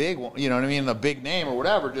a big one, you know what I mean? A big name or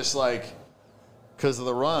whatever, just like because of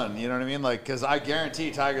the run, you know what I mean? Like, because I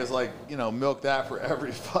guarantee Tiger's like, milk that for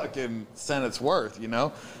every fucking cent it's worth,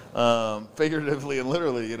 figuratively and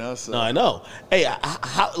literally, So. No, I know. Hey,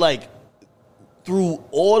 how, like, through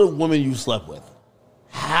all the women you slept with,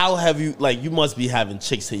 how have you, like, you must be having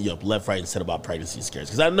chicks hit you up left, right, and center about pregnancy scares.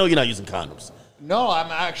 Because I know you're not using condoms. No,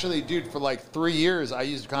 I'm actually, dude, for like 3 years, I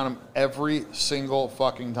used a condom every single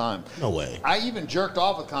fucking time. No way. I even jerked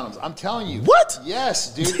off with condoms. I'm telling you. What?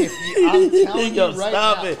 Yes, dude. I'm telling you right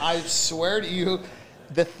now. It. I swear to you.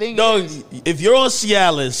 The thing is, if you're on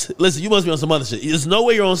Cialis, listen, you must be on some other shit. There's no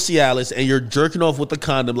way you're on Cialis and you're jerking off with the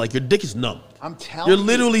condom like your dick is numb. I'm telling you. You're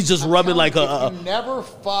literally just rubbing like if you never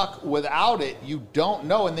fuck without it, you don't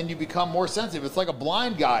know, and then you become more sensitive. It's like a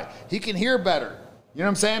blind guy. He can hear better. You know what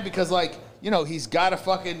I'm saying? Because like, he's got to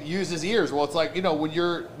fucking use his ears. Well, it's like, when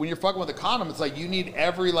you're fucking with a condom, it's like you need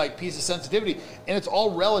every like piece of sensitivity, and it's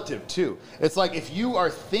all relative too. It's like if you are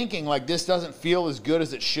thinking like this doesn't feel as good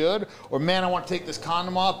as it should, or man, I want to take this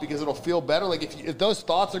condom off because it'll feel better. Like if those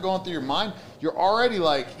thoughts are going through your mind, you're already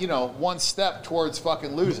like, one step towards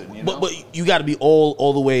fucking losing. But you got to be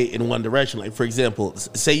all the way in one direction. Like for example,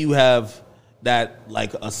 say you have that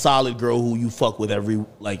like a solid girl who you fuck with every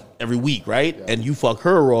week, right? Yeah. And you fuck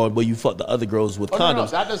her raw, but you fuck the other girls with condoms. No,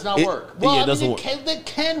 that does not work. Well, it doesn't work. That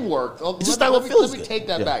can work. It's just not what feels good. Let me take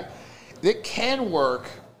that back. It can work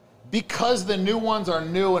because the new ones are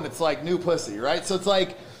new and it's like new pussy, right? So it's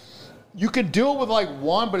like you can do it with like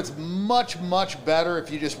one, but it's much, much better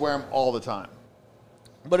if you just wear them all the time.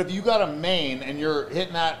 But if you got a main and you're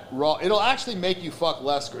hitting that raw, it'll actually make you fuck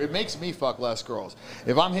less. It makes me fuck less girls.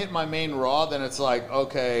 If I'm hitting my main raw, then it's like,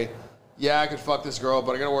 okay, yeah, I could fuck this girl,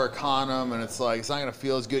 but I got to wear a condom, and it's like, it's not going to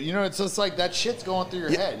feel as good. It's just like that shit's going through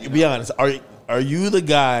your head. Be honest. Are you the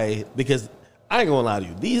guy, because I ain't going to lie to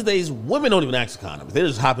you, these days, women don't even ask for condoms. They're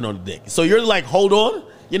just hopping on the dick. So you're like, hold on?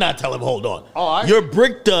 You're not telling them, hold on. You're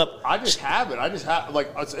bricked up. I just have it.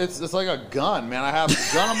 Like, it's like a gun, man. I have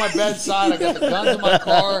a gun on my bedside. I got the guns in my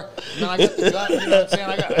car. And then I got the gun, you know what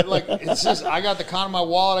I'm saying? I got the condom in my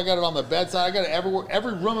wallet. I got it on the bedside. I got it everywhere,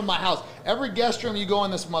 every room in my house. Every guest room you go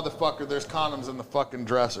in this motherfucker, there's condoms in the fucking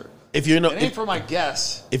dresser. It ain't for my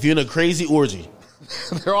guests. If you're in a crazy orgy.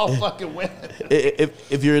 They're all fucking women.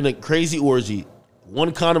 If you're in a crazy orgy,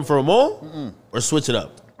 one condom for them all? Or switch it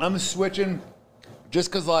up? I'm switching. Just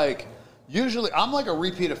because, like, usually I'm like a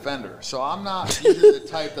repeat offender. So I'm not usually the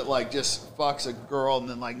type that, like, just fucks a girl and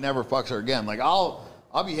then, like, never fucks her again. Like, I'll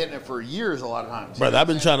be hitting it for years a lot of times. Brother, I've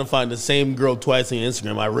been trying to find the same girl twice on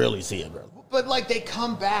Instagram. I rarely see it, bro. But, like, they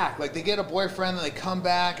come back. Like, they get a boyfriend and they come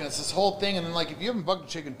back, and it's this whole thing. And then, like, if you haven't fucked a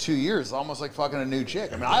chick in 2 years, it's almost like fucking a new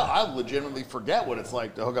chick. I mean, I legitimately forget what it's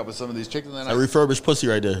like to hook up with some of these chicks. And then a refurbished pussy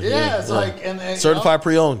right there. Yeah, it's like... and certified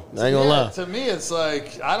pre-owned. I ain't gonna lie. To me, it's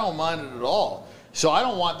like, I don't mind it at all. So I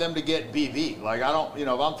don't want them to get BV. Like, I don't, if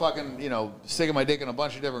I'm fucking, sticking my dick in a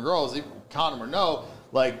bunch of different girls, condom or no,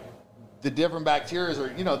 like, the different bacteria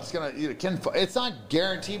are, it's not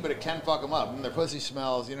guaranteed, but it can fuck them up. And their pussy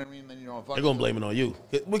smells, you know what I mean? Then you don't fuck. They're going to blame it on you.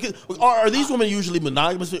 Are these women usually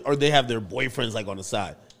monogamous, or they have their boyfriends, like, on the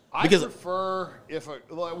side? Because I prefer there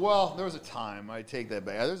was a time, I take that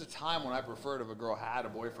back. There was a time when I preferred if a girl had a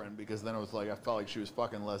boyfriend, because then it was like, I felt like she was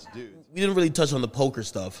fucking less dudes. We didn't really touch on the poker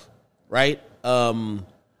stuff, right? Number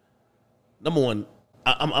one,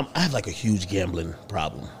 I have like a huge gambling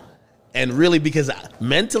problem. And really, because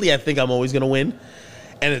mentally I think I'm always going to win,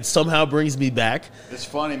 and it somehow brings me back. It's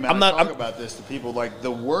funny, man. I talk about this to people. Like,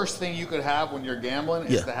 the worst thing you could have when you're gambling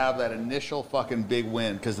is to have that initial fucking big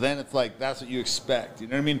win, because then it's like, that's what you expect. You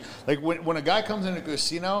know what I mean? Like, when a guy comes into a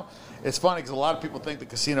casino, it's funny because a lot of people think the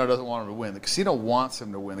casino doesn't want him to win. The casino wants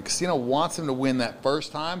him to win. The casino wants him to win that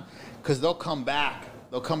first time, because they'll come back.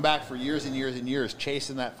 They'll come back for years and years and years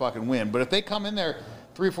chasing that fucking win. But if they come in there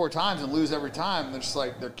 3 or 4 times and lose every time, they're just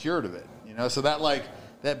like, they're cured of it. So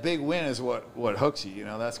that big win is what hooks you.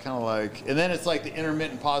 That's kind of like, and then it's like the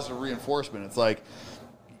intermittent positive reinforcement. It's like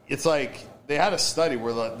they had a study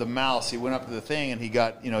where the mouse, he went up to the thing and he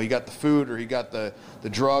got the food, or he got the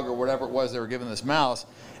drug or whatever it was they were giving this mouse,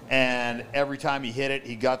 and every time he hit it,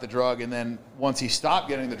 he got the drug, and then once he stopped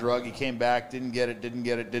getting the drug, he came back, didn't get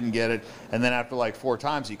it, and then after like 4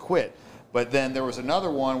 times he quit. But then there was another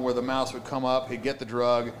one where the mouse would come up, he'd get the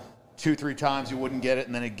drug 2-3 times, he wouldn't get it,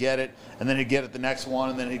 and then he'd get it, and then he'd get it the next one,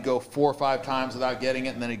 and then he'd go 4 or 5 times without getting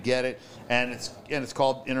it, and then he'd get it, and it's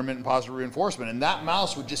called intermittent positive reinforcement. And that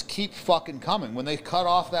mouse would just keep fucking coming. When they cut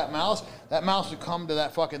off that mouse would come to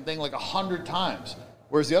that fucking thing like 100 times.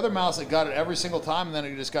 Whereas the other mouse that got it every single time, and then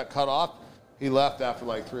it just got cut off, he left after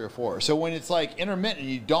like 3 or 4. So when it's like intermittent,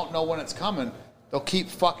 you don't know when it's coming, they'll keep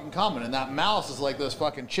fucking coming. And that mouse is like those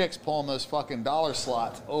fucking chicks pulling those fucking dollar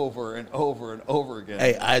slots over and over and over again.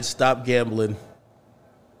 Hey, I stopped gambling.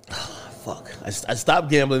 Fuck. I stopped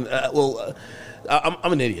gambling.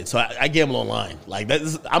 I'm an idiot, so I gamble online. Like,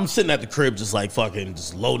 I'm sitting at the crib just like fucking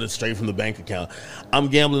just loaded straight from the bank account. I'm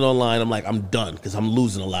gambling online. I'm like, I'm done because I'm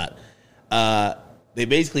losing a lot. They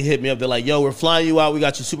basically hit me up. They're like, yo, we're flying you out. We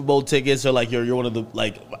got your Super Bowl tickets. They're like, you're one of the,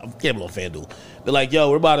 like, I'm gambling on FanDuel. They're like, yo,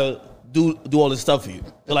 we're about to do all this stuff for you.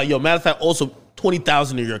 They're like, yo, matter of fact, also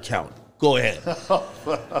 $20,000 in your account. Go ahead.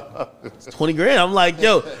 20 grand. I'm like,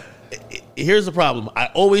 yo, here's the problem. I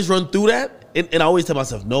always run through that, and I always tell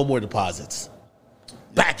myself, no more deposits.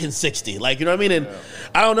 Back in 60. Like, you know what I mean? And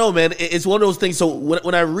I don't know, man. It's one of those things. So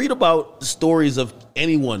when I read about stories of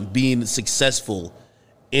anyone being successful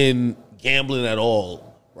in gambling at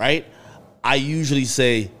all, right, I usually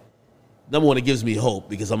say, number one, it gives me hope,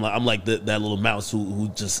 because I'm like that little mouse who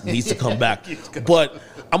just needs to come back. But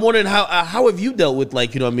I'm wondering how have you dealt with,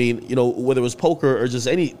 like, you know what I mean, whether it was poker or just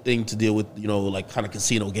anything to deal with, like kind of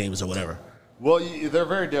casino games or whatever. Well, they're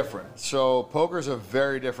very different. So poker's a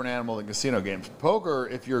very different animal than casino games. Poker,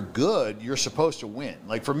 if you're good, you're supposed to win.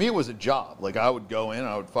 Like, for me, it was a job. Like, I would go in,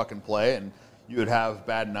 I would fucking play, and you would have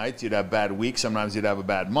bad nights, you'd have bad weeks, sometimes you'd have a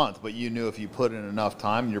bad month. But you knew if you put in enough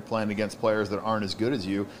time and you're playing against players that aren't as good as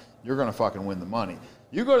you, you're going to fucking win the money.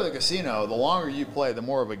 You go to the casino, the longer you play, the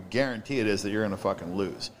more of a guarantee it is that you're going to fucking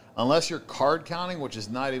lose. Unless you're card counting, which is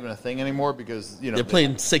not even a thing anymore, because, they're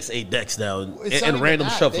playing 6-8 decks now and random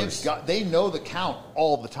shufflers. They know the count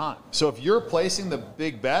all the time. So if you're placing the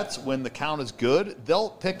big bets when the count is good, they'll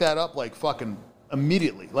pick that up like fucking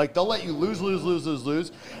immediately. Like, they'll let you lose,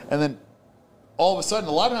 and then all of a sudden,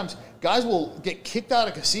 a lot of times, guys will get kicked out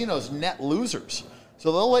of casinos net losers.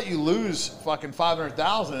 So they'll let you lose fucking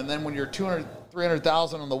 $500,000, and then when you're $200,000,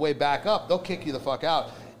 $300,000 on the way back up, they'll kick you the fuck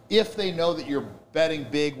out if they know that you're betting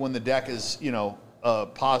big when the deck is, a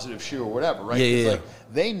positive shoe or whatever, right? Yeah. Like,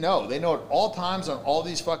 they know at all times on all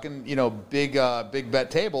these fucking, big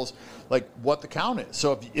bet tables, like, what the count is.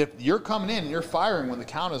 So if you're coming in and you're firing when the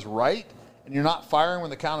count is right, and you're not firing when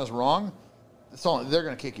the count is wrong, they're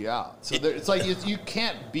going to kick you out. So it's like you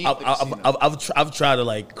can't beat the casino. I've tried to,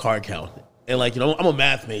 like, card count. And, like, I'm a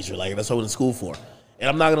math major. Like, that's what I went to school for. And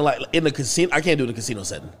I'm not going to, like, in the casino, I can't do it in a casino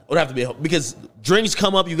setting. It would have to be, because drinks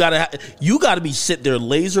come up, you got to be sitting there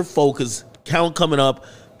laser focused, count coming up.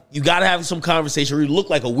 You got to have some conversation or you look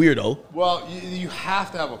like a weirdo. Well, you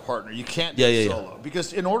have to have a partner. You can't do it solo.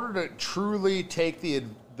 Because in order to truly take the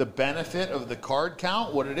benefit of the card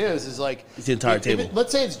count, what it is like... It's the entire table.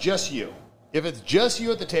 Let's say it's just you. If it's just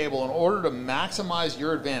you at the table, in order to maximize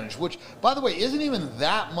your advantage, which, by the way, isn't even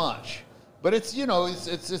that much, But it's like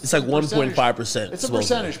 1.5%. It's a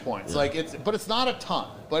percentage points. Yeah. But it's not a ton.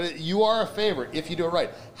 But you are a favorite if you do it right.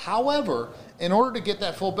 However, in order to get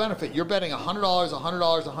that full benefit, you're betting $100, $100,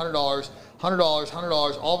 $100, $100,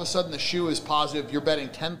 $100. All of a sudden, the shoe is positive. You're betting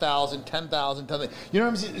 10,000, 10,000, 10,000. You know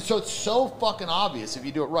what I'm saying? So it's so fucking obvious if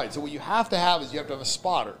you do it right. So what you have to have is you have to have a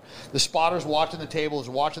spotter. The spotter's watching the tables,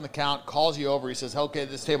 watching the count, calls you over. He says, okay,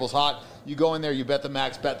 this table's hot. You go in there, you bet the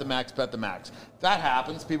max, bet the max, bet the max. That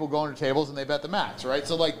happens. People go into tables and they bet the max, right?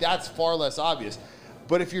 So that's far less obvious.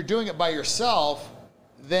 But if you're doing it by yourself,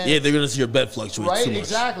 then they're going to see your bet fluctuate right, too much.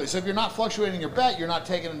 Exactly. So if you're not fluctuating your bet, you're not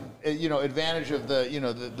taking advantage of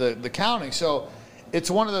the counting. So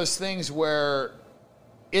it's one of those things where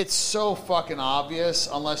it's so fucking obvious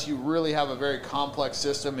unless you really have a very complex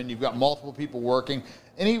system and you've got multiple people working.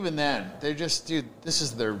 And even then, they just, dude, this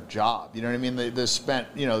is their job. You know what I mean? They spent,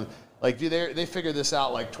 they figured this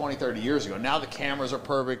out like 20, 30 years ago. Now the cameras are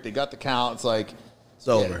perfect. They got the count. It's like, it's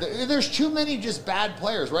over. There's too many just bad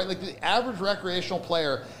players, right? Like the average recreational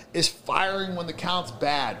player is firing when the count's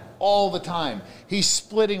bad all the time. He's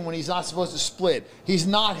splitting when he's not supposed to split. He's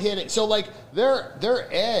not hitting. So like their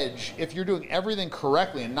edge, if you're doing everything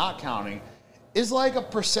correctly and not counting, is like 1%,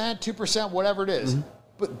 2%, whatever it is. Mm-hmm.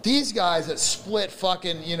 But these guys that split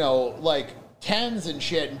fucking, like tens and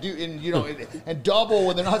shit and double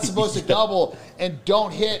when they're not supposed to double and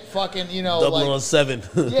don't hit fucking, double on 7.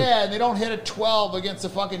 Yeah, and they don't hit a 12 against a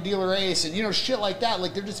fucking dealer ace and, shit like that.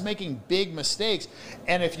 Like, they're just making big mistakes.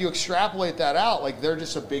 And if you extrapolate that out, like, they're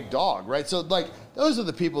just a big dog, right? So, like, those are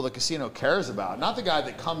the people the casino cares about, not the guy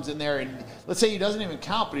that comes in there and, let's say he doesn't even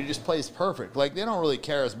count, but he just plays perfect. Like, they don't really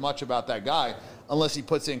care as much about that guy unless he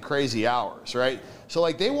puts in crazy hours, right? So,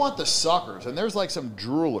 like, they want the suckers. And there's, like, some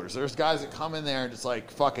droolers. There's guys that come in there and just,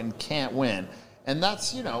 like, fucking can't win. And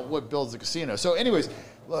that's, what builds the casino. So, anyways,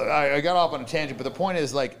 look, I got off on a tangent, but the point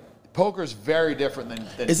is, like, poker's very different than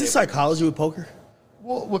Is it psychology with poker?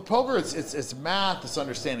 Well, with poker, it's math, it's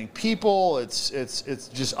understanding people, it's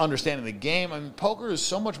just understanding the game. I mean, poker is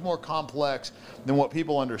so much more complex than what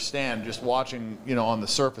people understand just watching, on the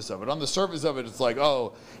surface of it. On the surface of it, it's like,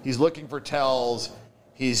 oh, he's looking for tells,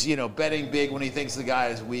 he's, betting big when he thinks the guy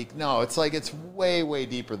is weak. No, it's like it's way, way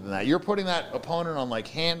deeper than that. You're putting that opponent on, like,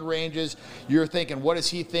 hand ranges. You're thinking, what does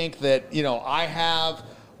he think that, I have?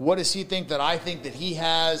 What does he think that I think that he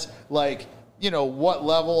has? Like, what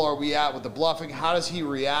level are we at with the bluffing? How does he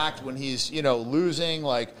react when he's, losing?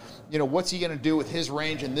 Like, what's he going to do with his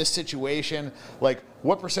range in this situation? Like,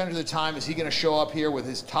 what percentage of the time is he going to show up here with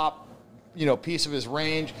his top, piece of his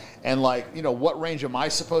range? And, like, what range am I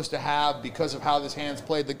supposed to have because of how this hand's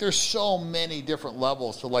played? Like, there's so many different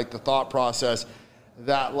levels to, like, the thought process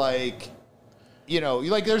that, like,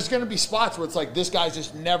 there's going to be spots where it's like this guy's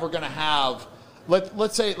just never going to have.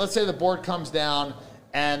 Let's say the board comes down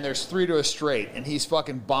and there's 3 to a straight, and he's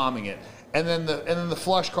fucking bombing it. And then the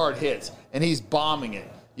flush card hits, and he's bombing it.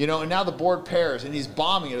 And now the board pairs, and he's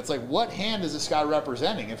bombing it. It's like, what hand is this guy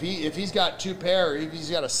representing? If he's got 2 pair, if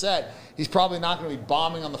he's got a set, he's probably not going to be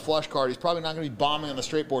bombing on the flush card. He's probably not going to be bombing on the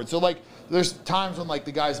straight board. So, like, there's times when, like,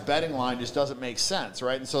 the guy's betting line just doesn't make sense,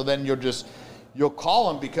 right? And so then you'll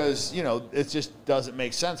call him because, it just doesn't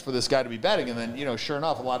make sense for this guy to be betting. And then, sure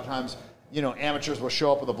enough, a lot of times, amateurs will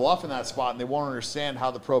show up with a bluff in that spot and they won't understand how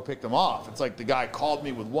the pro picked them off. It's like the guy called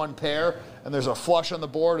me with 1 pair and there's a flush on the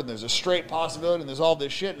board and there's a straight possibility and there's all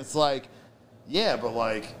this shit. And it's like, yeah, but,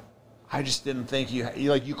 like, I just didn't think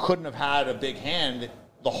you couldn't have had a big hand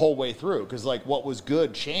the whole way through because, like, what was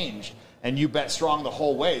good changed and you bet strong the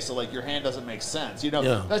whole way. So, like, your hand doesn't make sense.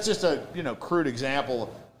 That's just a, crude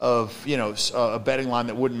example of, a betting line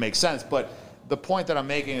that wouldn't make sense. But the point that I'm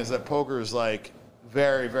making is that poker is, like,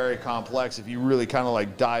 very, very complex if you really kind of,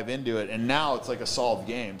 like, dive into it. And now it's like a solved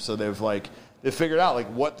game. So they've figured out, like,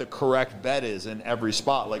 what the correct bet is in every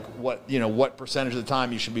spot. Like, what percentage of the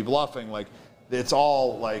time you should be bluffing. Like, it's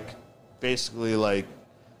all, like, basically, like,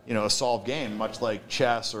 a solved game, much like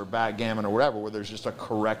chess or backgammon or whatever, where there's just a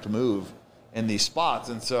correct move in these spots.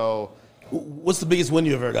 And so, what's the biggest win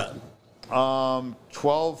you've ever gotten?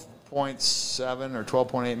 12.7 or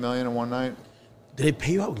 12.8 million in one night. Did they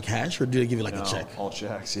pay you out in cash, or did they give you, like, No, a check? All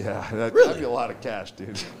checks, yeah. Really? That'd be a lot of cash,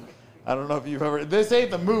 dude. I don't know if you've ever. This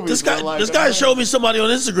ain't the movie. This guy showed me somebody on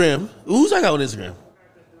Instagram. Who's that guy on Instagram?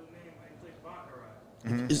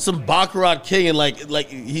 Mm-hmm. It's some Baccarat king, and like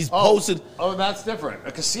he's posted. Oh, that's different.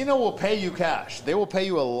 A casino will pay you cash. They will pay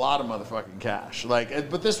you a lot of motherfucking cash. Like,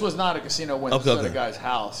 but this was not a casino win. This was at a guy's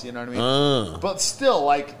house. You know what I mean? But still,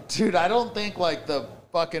 like, dude, I don't think, like, the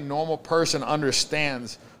fucking normal person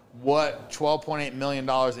understands what $12.8 million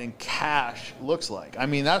in cash looks like. I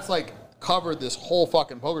mean, that's like covered this whole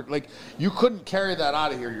fucking poker. Like, you couldn't carry that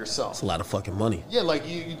out of here yourself. It's a lot of fucking money. Yeah, like,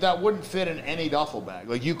 that wouldn't fit in any duffel bag.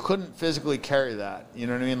 Like, you couldn't physically carry that. You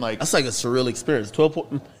know what I mean? Like, that's like a surreal experience.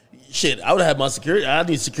 12 shit, I would have my security. I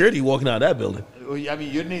need security walking out of that building. I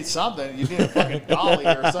mean, you'd need something. You'd need a fucking dolly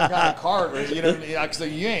or some kind of cart, or, you know what I mean? Like, so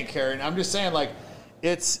you ain't carrying. I'm just saying, like,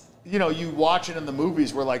 it's, you know, you watch it in the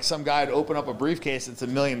movies where, like, some guy would open up a briefcase, it's $1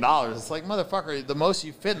 million. It's like, motherfucker, the most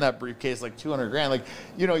you fit in that briefcase is like $200,000. Like,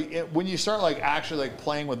 you know, when you start, like, actually, like,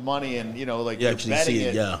 playing with money and, you know, like, you're betting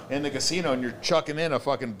it in the casino and you're chucking in a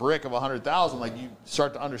fucking brick of 100,000, like, you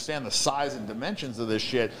start to understand the size and dimensions of this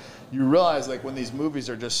shit. You realize, like, when these movies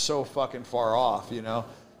are just so fucking far off, you know?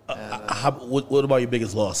 What about your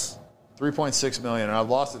biggest loss? $3.6 million, and I've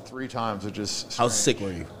lost it 3 times, which is strange. How sick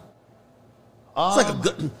were you? It's like a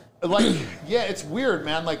good... Like, yeah, it's weird,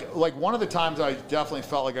 man. Like one of the times I definitely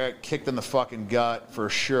felt like I got kicked in the fucking gut for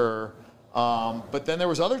sure. But then there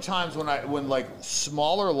was other times when like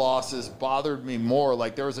smaller losses bothered me more.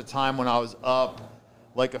 Like there was a time when I was up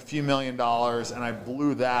like a few $1 million and I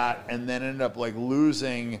blew that and then ended up like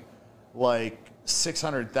losing like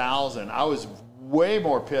 600,000. I was way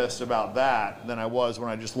more pissed about that than I was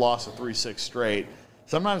when I just lost a 3-6 straight.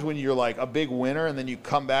 Sometimes when you're like a big winner and then you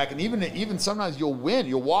come back and even sometimes you'll win.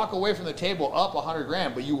 You'll walk away from the table up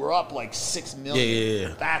 $100,000, but you were up like $6 million.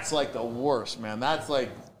 Yeah. That's like the worst, man. That's like,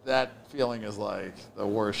 that feeling is like the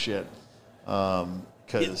worst shit.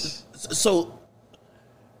 So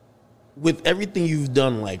with everything you've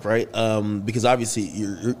done, like, right? Because obviously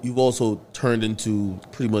you've also turned into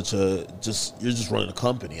pretty much you're just running a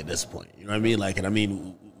company at this point. You know what I mean? Like, and I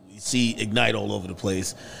mean, we see Ignite all over the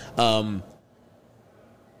place.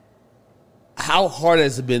 How hard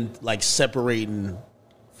has it been, like, separating,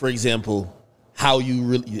 for example, how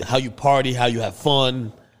you party, how you have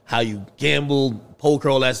fun, how you gamble, poker,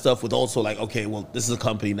 all that stuff, with also like, okay, well, this is a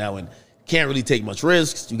company now and can't really take much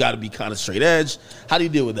risks. You got to be kind of straight edge. How do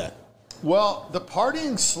you deal with that? Well, the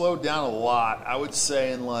partying slowed down a lot, I would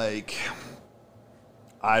say, in like,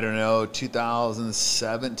 I don't know,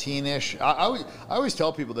 2017-ish. I always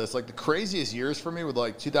tell people this, like, the craziest years for me were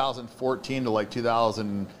like 2014 to like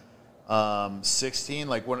 2016,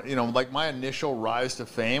 like, when, you know, like my initial rise to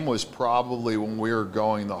fame was probably when we were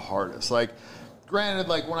going the hardest. Like, granted,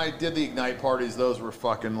 like when I did the Ignite parties, those were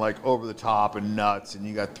fucking like over the top and nuts, and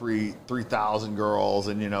you got 3,000 girls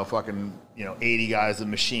and, you know, fucking, you know, 80 guys with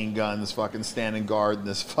machine guns fucking standing guard in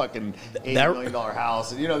this fucking $80 million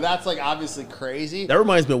house. And, you know, that's like obviously crazy. That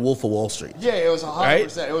reminds me of Wolf of Wall Street. Yeah, it was 100%.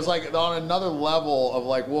 Right? It was like on another level of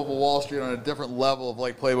like Wolf of Wall Street, on a different level of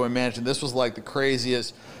like Playboy Mansion. This was like the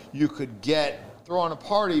craziest you could get throwing a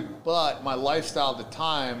party, but my lifestyle at the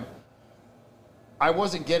time, I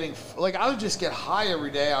wasn't getting, like, I would just get high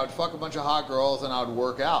every day. I would fuck a bunch of hot girls and I would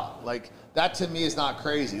work out. Like, that to me is not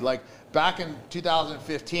crazy. Like, back in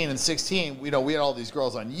 2015 and 16, you know, we had all these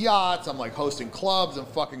girls on yachts. I'm like hosting clubs and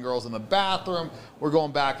fucking girls in the bathroom. We're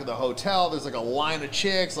going back to the hotel. There's like a line of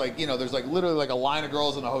chicks. Like, you know, there's like literally like a line of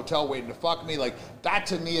girls in the hotel waiting to fuck me. Like, that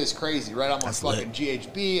to me is crazy, right? I'm on fucking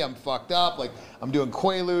GHB. I'm fucked up. Like, I'm doing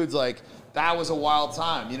Quaaludes. Like, that was a wild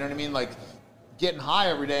time. You know what I mean? Like, getting high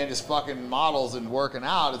every day and just fucking models and working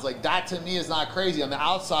out. It's like, that to me is not crazy. On the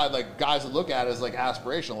outside, like, guys would look at it as like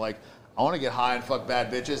aspirational. Like, I want to get high and fuck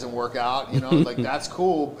bad bitches and work out, you know, like, that's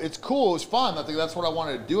cool. It's cool. It was fun. I think that's what I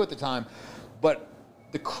wanted to do at the time. But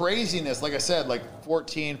the craziness, like I said, like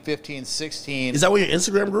 14, 15, 16. Is that what your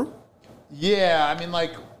Instagram grew? Yeah. I mean,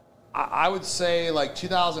 like, I would say like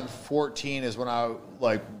 2014 is when I,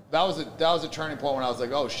 like, that was a turning point when I was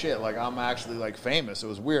like, oh shit, like, I'm actually like famous. It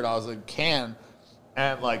was weird. I was in Cannes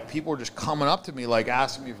and like people were just coming up to me, like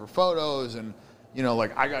asking me for photos, and, you know,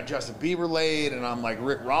 like, I got Justin Bieber laid, and I'm like,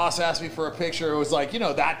 Rick Ross asked me for a picture. It was like, you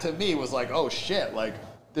know, that to me was like, oh shit, like,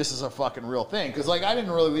 this is a fucking real thing. Cause like, I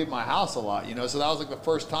didn't really leave my house a lot, you know? So that was like the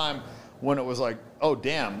first time when it was like, oh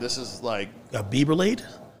damn, this is like. Got Bieber laid?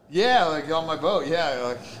 Yeah, like on my boat. Yeah,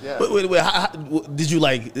 like, yeah. Wait, how, did you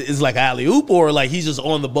like, is like alley-oop, or like he's just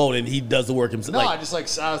on the boat and he does the work himself? No, like,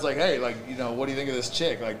 I was like, hey, like, you know, what do you think of this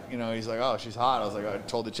chick? Like, you know, he's like, oh, she's hot. I was like, I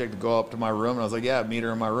told the chick to go up to my room, and I was like, yeah, meet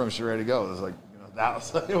her in my room. She's ready to go. It was like, that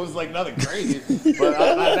was, it was like nothing crazy, but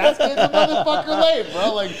that's getting the motherfucker laid,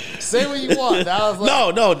 bro. Like, say what you want. That was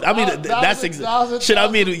like, no. I mean, that's shit. I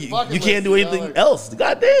mean, you can't do anything else.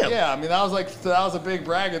 Goddamn. Yeah, I mean, that was a big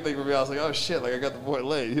bragging thing for me. I was like, oh shit, like, I got the boy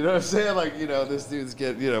laid. You know what I'm saying? Like, you know, this dude's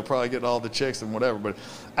probably getting all the chicks and whatever. But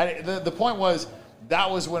the point was,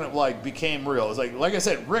 that was when it like became real. It was like I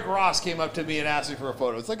said, Rick Ross came up to me and asked me for a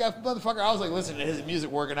photo. It's like, motherfucker, I was like listening to his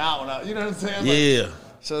music working out when you know what I'm saying? Like, yeah.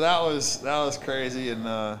 So that was crazy,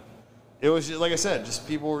 and it was just, like I said, just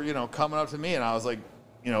people were, you know, coming up to me, and I was like,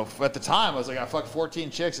 you know, at the time, I was like, I fucked 14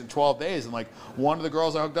 chicks in 12 days. And, like, one of the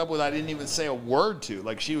girls I hooked up with, I didn't even say a word to.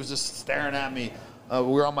 Like, she was just staring at me. We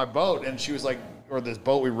were on my boat, and she was like, or this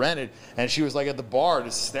boat we rented, and she was like at the bar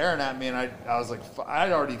just staring at me, and I was like,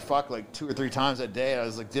 I'd already fucked like 2 or 3 times that day. I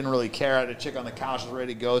was like, didn't really care. I had a chick on the couch, was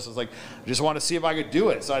ready to go, so I was like, I just wanted to see if I could do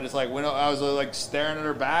it. So I just like went. I was like staring at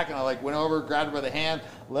her back, and I like went over, grabbed her by the hand,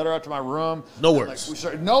 led her up to my room. No words.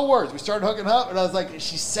 Like, no words. We started hooking up, and I was like,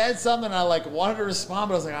 she said something, and I like wanted to respond,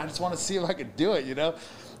 but I was like, I just want to see if I could do it, you know.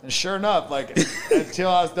 And sure enough, like, until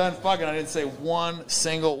I was done fucking, I didn't say one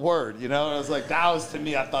single word, you know? And I was like, that was, to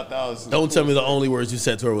me, I thought that was... Don't tell me the only words you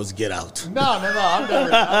said to her was, get out. No, I'm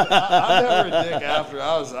never a dick after.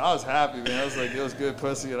 I was happy, man. I was like, it was good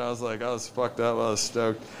pussy, and I was like, I was fucked up. I was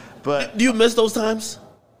stoked. But... Do you miss those times?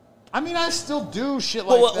 I mean, I still do shit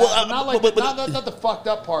like that. Not the fucked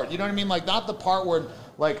up part. You know what I mean? Like, not the part where...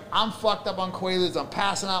 Like, I'm fucked up on Quaaludes, I'm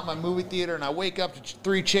passing out in my movie theater, and I wake up to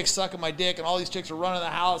 3 chicks sucking my dick, and all these chicks are running the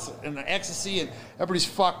house in ecstasy, and everybody's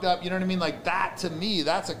fucked up. You know what I mean? Like, that, to me,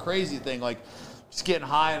 that's a crazy thing. Like, just getting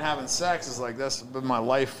high and having sex is like, that's been my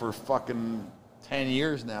life for fucking 10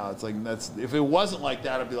 years now. It's like, if it wasn't like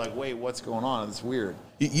that, I'd be like, wait, what's going on? It's weird.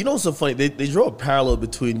 You know what's so funny? They draw a parallel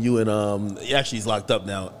between you and, actually he's locked up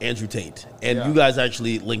now, Andrew Tate. And you guys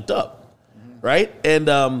actually linked up, right?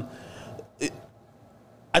 And,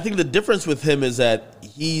 I think the difference with him is that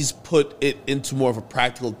he's put it into more of a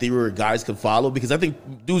practical theory where guys can follow, because I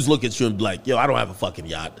think dudes look at you and be like, yo, I don't have a fucking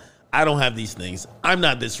yacht. I don't have these things. I'm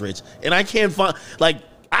not this rich. And I can't find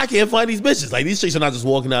these bitches. Like, these chicks are not just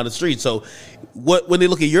walking down the street. So when they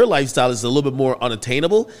look at your lifestyle, it's a little bit more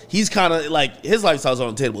unattainable. He's kind of like, his lifestyle is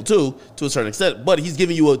unattainable too, to a certain extent, but he's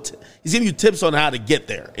giving you tips on how to get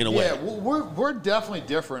there in a way. Yeah, well, we're definitely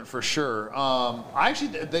different for sure.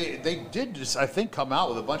 Actually, they did just, I think, come out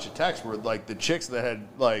with a bunch of texts where, like, the chicks that had,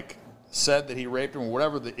 like, said that he raped them,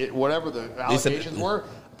 whatever the allegations were,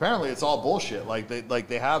 apparently it's all bullshit. Like,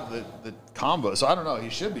 they have the convo. So I don't know. He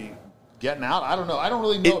should be getting out. I don't know. I don't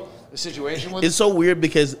really know the situation with it. It's so weird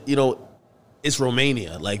because, you know, it's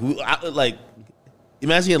Romania. Like,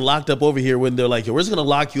 imagine getting locked up over here when they're like, we're just going to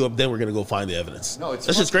lock you up, then we're going to go find the evidence. No, that's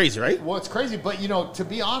just crazy, right? Well, it's crazy. But, you know, to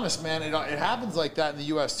be honest, man, it happens like that in the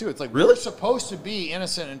U.S. too. It's like, really? We're supposed to be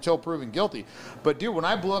innocent until proven guilty. But, dude, when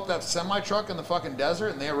I blew up that semi-truck in the fucking desert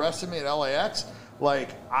and they arrested me at LAX, like,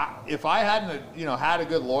 if I hadn't, you know, had a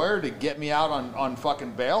good lawyer to get me out on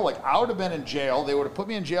fucking bail, like, I would have been in jail. They would have put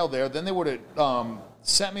me in jail there. Then they would have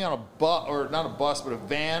sent me on a bus, or not a bus, but a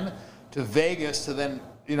van to Vegas to then,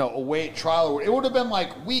 you know, await trial. It would have been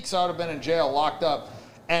like weeks. I would have been in jail, locked up.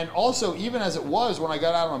 And also, even as it was, when I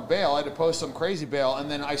got out on bail, I had to post some crazy bail,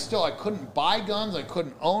 and then I couldn't buy guns, I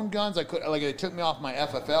couldn't own guns, they took me off my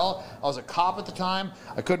FFL. I was a cop at the time.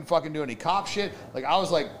 I couldn't fucking do any cop shit. Like, I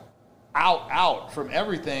was like out from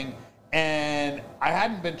everything, and I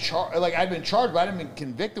hadn't been charged. Like, I'd been charged, but I hadn't been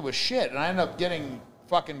convicted with shit, and I ended up getting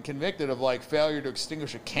fucking convicted of, like, failure to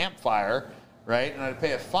extinguish a campfire, right? And I had to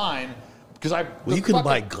pay a fine. Well, you couldn't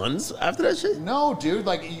buy guns after that shit? No, dude.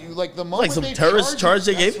 Like the moment like some terrorist charge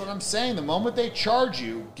they gave? That's what I'm saying. The moment they charge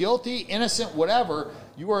you, guilty, innocent, whatever,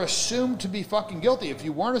 you are assumed to be fucking guilty. If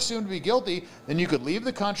you weren't assumed to be guilty, then you could leave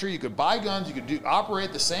the country, you could buy guns, you could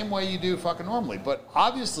operate the same way you do fucking normally. But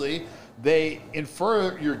obviously, they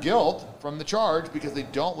infer your guilt from the charge because they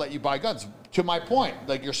don't let you buy guns. To my point,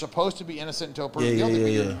 like, you're supposed to be innocent until proven guilty,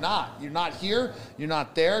 but you're not. You're not here. You're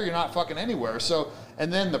not there. You're not fucking anywhere. So,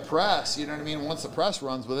 and then the press, you know what I mean? Once the press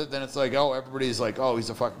runs with it, then it's like, oh, everybody's like, oh, he's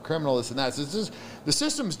a fucking criminal, this and that. So the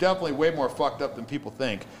system's definitely way more fucked up than people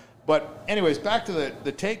think. But anyways, back to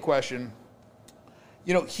the Tate question.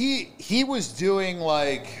 You know, he was doing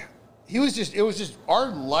like, it was just, our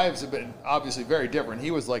lives have been obviously very different.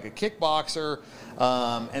 He was like a kickboxer,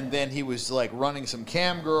 and then he was like running some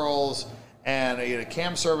cam girls, and he had a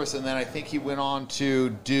cam service, and then I think he went on to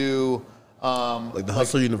do like the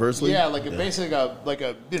Hustle University. Yeah, basically like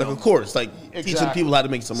a course, like teaching people how to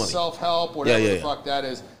make some money, self-help, whatever the fuck that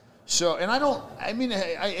is. So, and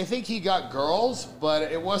I think he got girls,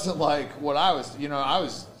 but it wasn't like what I was. You know, I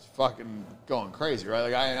was fucking going crazy, right?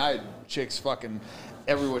 Like I had chicks fucking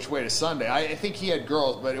every which way to Sunday. I think he had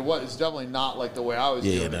girls, but it's definitely not like the way I was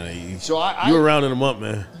doing it. So you were rounding them up,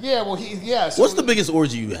 man. Yeah, well, So what's the biggest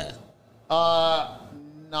orgy you had?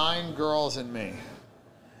 9 girls and me.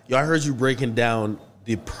 Yo, I heard you breaking down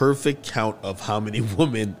the perfect count of how many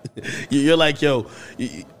women. You're like, yo,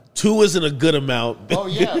 2 isn't a good amount. Oh,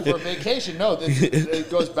 yeah, for a vacation. No, it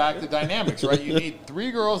goes back to dynamics, right? You need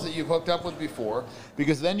 3 girls that you've hooked up with before,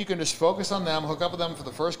 because then you can just focus on them, hook up with them for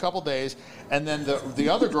the first couple days, and then the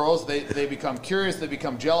other girls, they become curious, they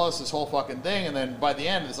become jealous, this whole fucking thing, and then by the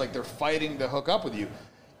end, it's like they're fighting to hook up with you.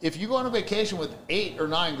 if you go on a vacation with 8 or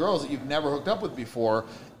 9 girls that you've never hooked up with before,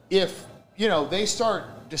 if they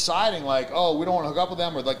start deciding like, oh, we don't want to hook up with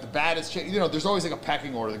them, or like the baddest chick, there's always like a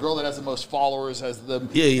pecking order. The girl that has the most followers has the,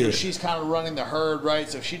 she's kind of running the herd, right?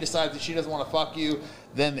 So if she decides that she doesn't want to fuck you,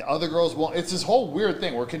 then the other girls won't. It's this whole weird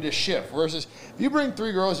thing where it can just shift. Versus if you bring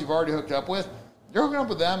 3 girls you've already hooked up with, you're hooking up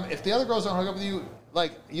with them. If the other girls don't hook up with you,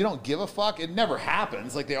 like, you don't give a fuck. It never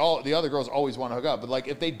happens. Like, the other girls always want to hook up. But like,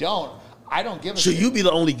 if they don't, I don't give a shit. Should you be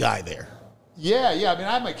the only guy there? Yeah. I mean,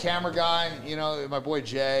 I have my camera guy, my boy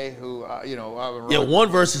Jay, who, Yeah, 1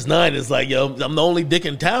 versus 9 is like, I'm the only dick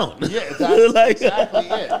in town. Yeah, that's exactly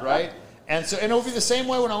it, right? And so, and it would be the same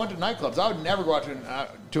way when I went to nightclubs. I would never go out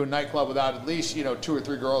to a nightclub without at least 2 or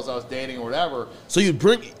 3 girls I was dating or whatever. So you'd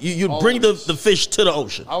bring the fish to the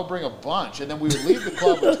ocean. I would bring a bunch, and then we would leave the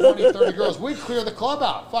club with 20, 30 girls. We'd clear the club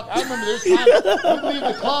out. Fuck, I remember there's times we'd leave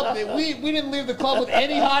the club. We didn't leave the club with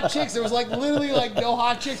any hot chicks. There was like literally like no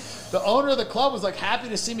hot chicks. The owner of the club was like happy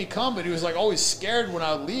to see me come, but he was like always scared when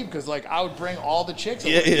I would leave because like I would bring all the chicks.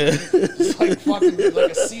 Just like fucking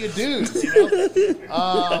like a sea of dudes,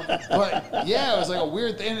 But yeah, it was like a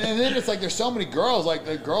weird thing. And then it's like there's so many girls. Like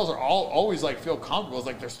the girls are always like feel comfortable. It's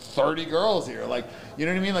like there's 30 girls here. Like, you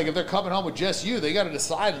know what I mean? Like if they're coming home with just you, they got to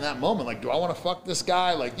decide in that moment. Like, do I want to fuck this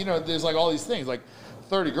guy? Like, there's like all these things. Like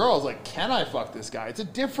 30 girls. Like, can I fuck this guy? It's a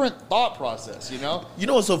different thought process. You know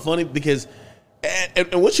what's so funny because.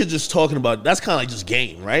 And what you're just talking about, that's kind of like just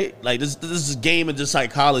game, right? Like this is game and just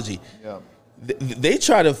psychology. Yeah. They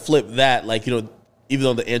try to flip that, like, even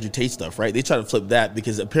though the Andrew Tate stuff, right? They try to flip that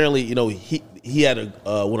because apparently, he had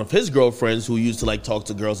one of his girlfriends who used to like talk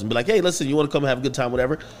to girls and be like, hey, listen, you want to come have a good time,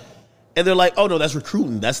 whatever? And they're like, oh no, that's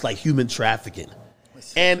recruiting. That's like human trafficking.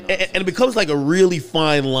 And it becomes like a really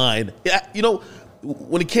fine line.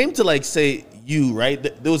 When it came to like, say, you, right?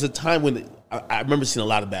 There was a time when I remember seeing a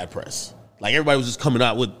lot of bad press. Like, everybody was just coming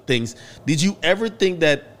out with things. Did you ever think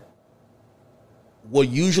that what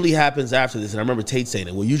usually happens after this, and I remember Tate saying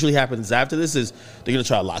it, what usually happens after this is they're going to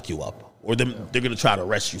try to lock you up, or they're going to try to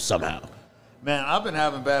arrest you somehow? Man, I've been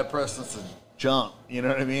having bad press since the jump, you know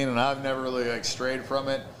what I mean? And I've never really, like, strayed from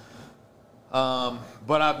it.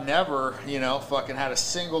 But I've never, fucking had a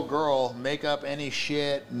single girl make up any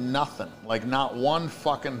shit, nothing. Like, not one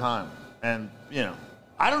fucking time. And,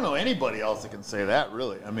 I don't know anybody else that can say that,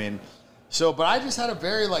 really. I mean... but I just had a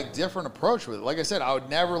very, like, different approach with it. Like I said, I would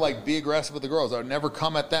never, like, be aggressive with the girls. I would never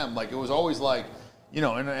come at them. Like, it was always, like,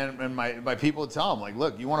 and my people would tell them, like,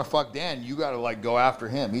 look, you want to fuck Dan, you got to, like, go after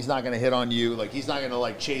him. He's not going to hit on you. Like, he's not going to,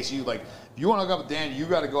 like, chase you. Like, if you want to hook up with Dan, you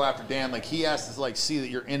got to go after Dan. Like, he has to, like, see that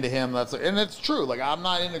you're into him. And it's true. Like, I'm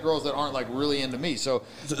not into girls that aren't, like, really into me. So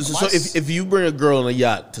if you bring a girl on a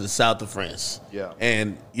yacht to the south of France, yeah,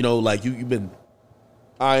 and, like, you've been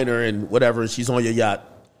eyeing her and whatever, and she's on your yacht,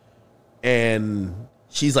 and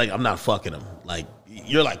she's like, I'm not fucking him. Like,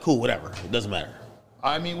 you're like, cool, whatever. It doesn't matter.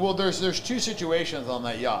 I mean, well, there's 2 situations on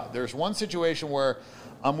that yacht. There's one situation where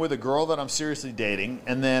I'm with a girl that I'm seriously dating,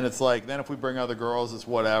 and then it's like, then if we bring other girls, it's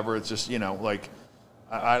whatever. It's just, like,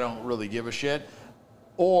 I don't really give a shit.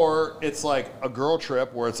 Or it's like a girl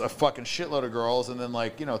trip where it's a fucking shitload of girls, and then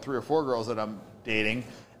like, 3 or 4 girls that I'm dating.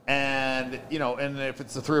 And, and if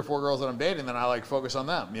it's the 3 or 4 girls that I'm dating, then I like focus on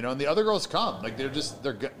them, and the other girls come, like,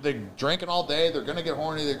 they're drinking all day. They're going to get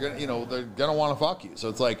horny. They're going to, they're going to want to fuck you. So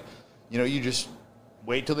it's like, you just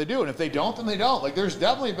wait till they do. And if they don't, then they don't. Like, there's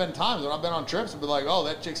definitely been times when I've been on trips and been like, oh,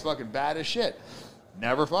 that chick's fucking bad as shit.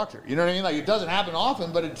 Never fucked her. You know what I mean? Like, it doesn't happen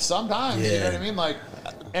often, but sometimes, you know what I mean? Like,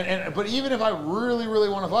 but even if I really, really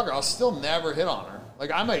want to fuck her, I'll still never hit on her. Like,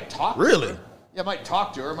 I might talk to her. Yeah, I might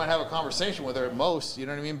talk to her, I might have a conversation with her at most, you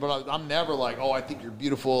know what I mean? But I'm never like, oh, I think you're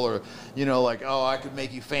beautiful, or, like, oh, I could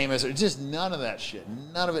make you famous, or just none of that shit.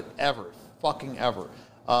 None of it ever. Fucking ever.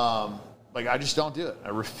 Like, I just don't do it.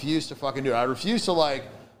 I refuse to fucking do it. I refuse to, like,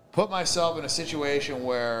 put myself in a situation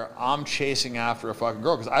where I'm chasing after a fucking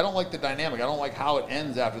girl, because I don't like the dynamic. I don't like how it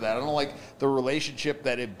ends after that. I don't like the relationship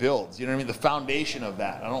that it builds. You know what I mean? The foundation of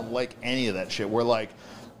that. I don't like any of that shit where, like,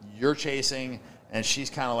 you're chasing and she's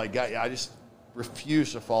kind of like, got you. I just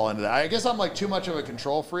refuse to fall into that. I guess I'm like too much of a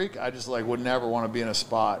control freak. I just like would never want to be in a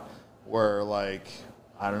spot where, like,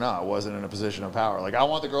 I don't know, I wasn't in a position of power. Like, I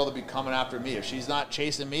want the girl to be coming after me. If she's not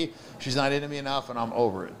chasing me, she's not into me enough, and I'm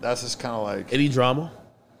over it. That's just kind of like... Any drama?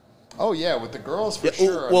 Oh, yeah, with the girls, for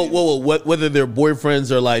sure. Well, whether their boyfriends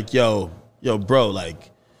are like, yo, bro,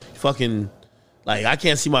 like, fucking... Like, I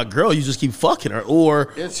can't see my girl, you just keep fucking her.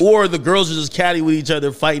 Or the girls are just catty with each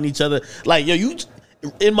other, fighting each other. Like, yo,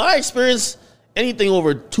 in my experience... Anything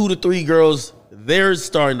over 2 to 3 girls, they're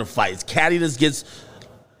starting to fight. Cattiness gets,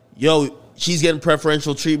 she's getting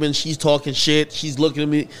preferential treatment. She's talking shit. She's looking at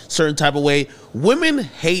me certain type of way. Women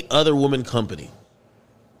hate other women company.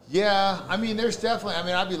 Yeah, I mean, there's definitely. I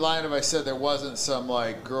mean, I'd be lying if I said there wasn't some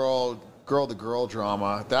like girl to girl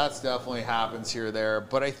drama. That's definitely happens here or there.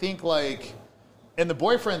 But I think like. And the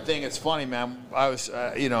boyfriend thing, it's funny, man. I was,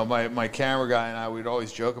 my camera guy and I would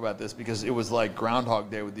always joke about this because it was like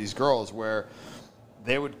Groundhog Day with these girls where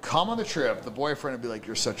they would come on the trip. The boyfriend would be like,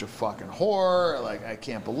 "You're such a fucking whore. Like, I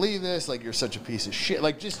can't believe this. Like, you're such a piece of shit."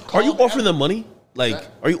 Like, just are you offering them money? Like,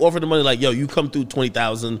 are you offering them money? Like, yo, you come through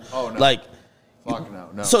 20,000. Oh no. Like, fuck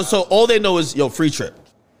no. So all they know is free trip.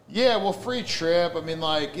 Yeah, well, free trip. I mean,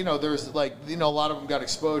 like, there's like, a lot of them got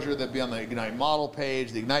exposure. They'd be on the Ignite model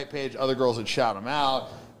page, the Ignite page. Other girls would shout them out.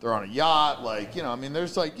 They're on a yacht. Like, I mean,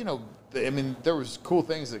 there's like, there was cool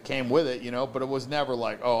things that came with it, but it was never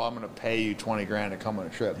like, oh, I'm going to pay you $20,000 to come on a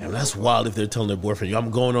trip. Yeah, that's wild if they're telling their boyfriend,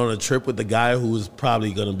 I'm going on a trip with the guy who's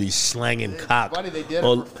probably going to be slanging cock. Buddy, they did it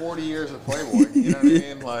for 40 years with Playboy. You know what I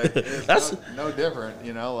mean? Like, that's no different,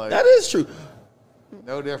 like. That is true.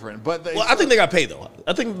 No different, but I think they got paid though.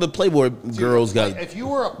 I think the Playboy girls got. If you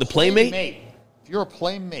were a playmate, if you're a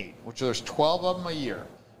playmate, which there's 12 of them a year,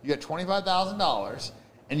 you got $25,000,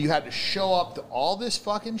 and you had to show up to all this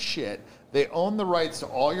fucking shit. They own the rights to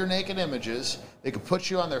all your naked images. They could put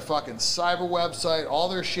you on their fucking cyber website, all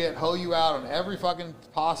their shit, hoe you out on every fucking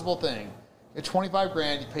possible thing. You get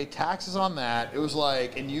 $25,000, you pay taxes on that. It was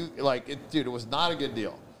like, dude, it was not a good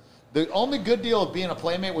deal. The only good deal of being a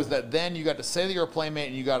playmate was that then you got to say that you're a playmate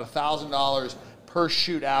and you got $1,000 per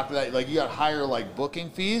shoot after that. Like, you got higher, like, booking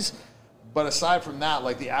fees. But aside from that,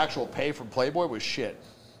 like, the actual pay from Playboy was shit.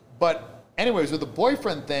 But anyways, with the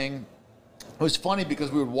boyfriend thing, it was funny because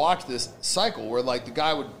we would watch this cycle where, like, the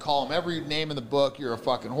guy would call him every name in the book. You're a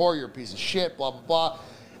fucking whore. You're a piece of shit, blah, blah, blah.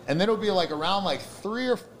 And then it would be, like, around, like,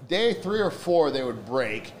 day 3 or 4, they would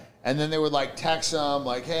break. And then they would, like, text them,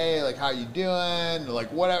 like, hey, like, how you doing?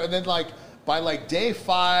 Like, whatever. And then, like, by, like, day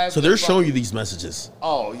 5. So they're showing you these messages.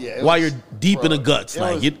 Oh, yeah. While you're deep in the guts. It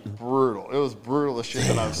was brutal. It was brutal, the shit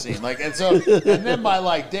that I've seen. Like, and then by,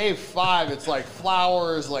 like, day 5, it's, like,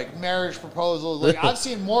 flowers, like, marriage proposals. Like, I've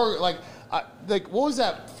seen more, like, what was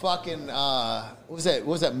that fucking, what was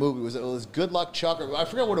that movie? It was Good Luck Chuck? Or I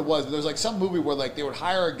forget what it was, but there was, like, some movie where, like, they would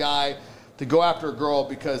hire a guy to go after a girl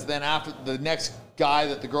because then after the next guy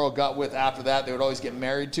that the girl got with after that, they would always get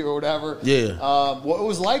married to or whatever. Yeah. Well, it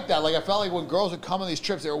was like that. Like, I felt like when girls would come on these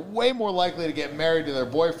trips, they were way more likely to get married to their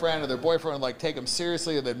boyfriend, or their boyfriend would, like, take them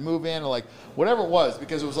seriously, or they'd move in, or, like, whatever it was,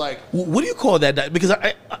 because it was like... What do you call that? Because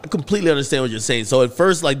I completely understand what you're saying. So at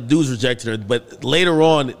first, like, dudes rejected her, but later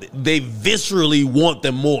on, they viscerally want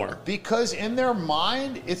them more. Because in their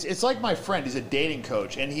mind, it's like my friend. He's a dating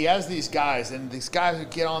coach, and he has these guys, and these guys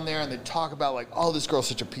would get on there, and they'd talk about, like, oh, this girl's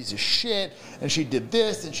such a piece of shit, and she did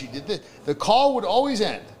this, and she did this. The call would always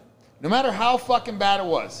end, no matter how fucking bad it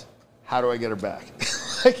was. How do I get her back?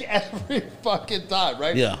 Like, every fucking time,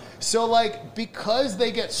 right? Yeah. So, like, because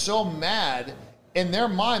they get so mad, in their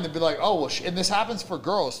mind, they'd be like, oh, well, and this happens for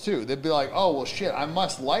girls, too. They'd be like, oh, well, shit, I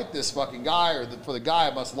must like this fucking guy, or for the guy,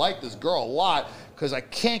 I must like this girl a lot, because I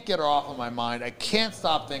can't get her off of my mind. I can't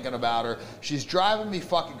stop thinking about her. She's driving me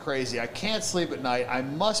fucking crazy. I can't sleep at night. I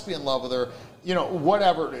must be in love with her.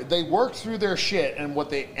 Whatever. They work through their shit, and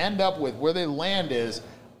what they end up with, where they land is,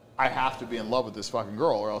 I have to be in love with this fucking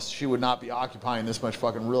girl, or else she would not be occupying this much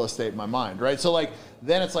fucking real estate in my mind, right? So, like,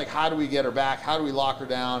 then it's like, how do we get her back? How do we lock her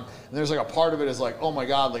down? And there's, like, a part of it is like, oh my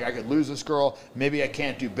God, like, I could lose this girl. Maybe I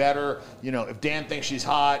can't do better. If Dan thinks she's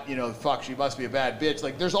hot, fuck, she must be a bad bitch.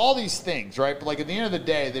 Like, there's all these things, right? But, like, at the end of the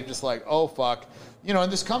day, they're just like, oh, fuck.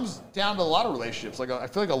 And this comes down to a lot of relationships. Like, I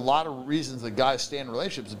feel like a lot of reasons that guys stay in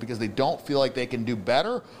relationships is because they don't feel like they can do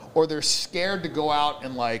better, or they're scared to go out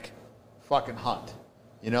and, like, fucking hunt.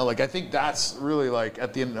 I think that's really, like,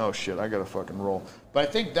 at the end, oh shit, I gotta fucking roll. But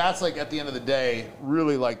I think that's, like, at the end of the day,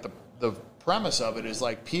 really, like, the premise of it is,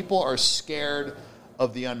 like, people are scared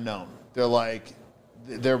of the unknown. They're like,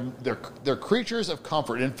 they're creatures of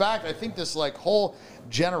comfort. In fact, I think this, like, whole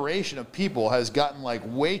generation of people has gotten, like,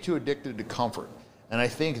 way too addicted to comfort. And I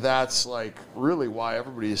think that's, like, really why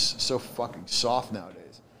everybody is so fucking soft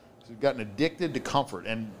nowadays. We've gotten addicted to comfort.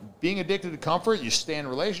 And being addicted to comfort, you stay in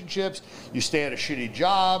relationships, you stay at a shitty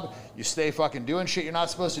job, you stay fucking doing shit you're not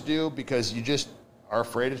supposed to do because you just are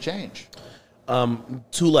afraid of change. 2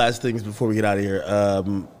 last things before we get out of here.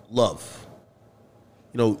 Love.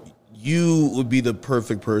 You would be the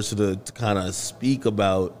perfect person to kind of speak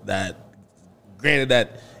about that. Granted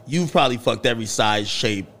that you've probably fucked every size,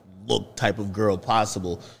 shape, look type of girl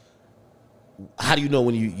possible. How do you know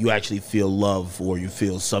when you actually feel love, or you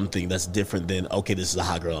feel something that's different than, okay, this is a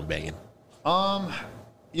hot girl I'm banging?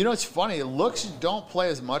 You know, it's funny. Looks don't play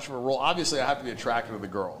as much of a role. Obviously, I have to be attracted to the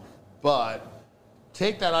girl. But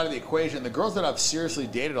take that out of the equation. The girls that I've seriously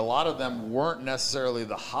dated, a lot of them weren't necessarily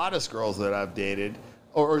the hottest girls that I've dated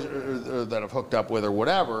or that I've hooked up with or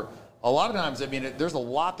whatever. A lot of times, I mean, there's a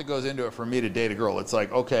lot that goes into it for me to date a girl. It's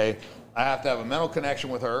like, okay, I have to have a mental connection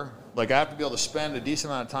with her. Like, I have to be able to spend a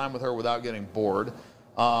decent amount of time with her without getting bored.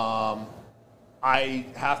 I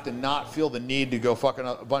have to not feel the need to go fucking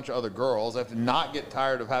a bunch of other girls. I have to not get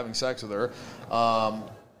tired of having sex with her.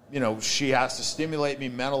 You know, she has to stimulate me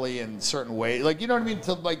mentally in certain ways. Like, you know what I mean?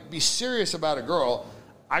 To, like, be serious about a girl,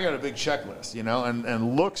 I got a big checklist, you know?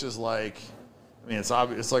 And looks is like, I mean, it's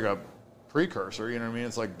obvious. It's like a precursor, you know what I mean?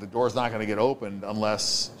 It's like the door's not going to get opened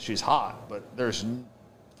unless she's hot. But there's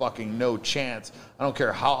fucking no chance, I don't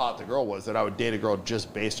care how hot the girl was, that I would date a girl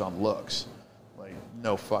just based on looks.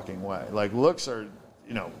 No fucking way. Like, looks are,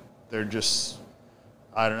 you know, they're just,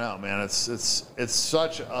 I don't know, man. It's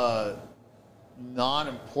such a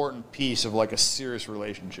non-important piece of like a serious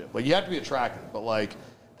relationship. Like, you have to be attractive, but like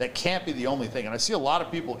that can't be the only thing. And I see a lot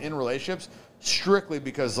of people in relationships strictly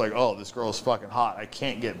because like, oh, this girl's fucking hot, I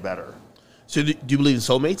can't get better. So do you believe in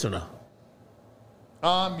soulmates or no?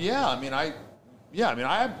 Yeah. I mean,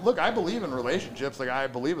 I believe in relationships. Like, I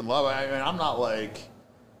believe in love. I mean, I'm not like,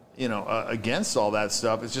 you know, against all that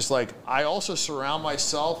stuff. It's just like, I also surround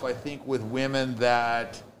myself, I think, with women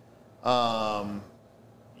that,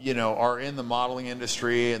 you know, are in the modeling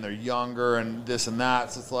industry and they're younger and this and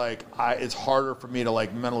that. So it's like, it's harder for me to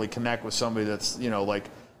like mentally connect with somebody that's, you know, like,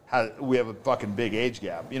 we have a fucking big age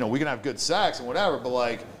gap. You know, we can have good sex and whatever, but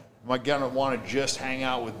like, am I gonna want to just hang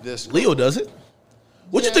out with this girl? Leo does it.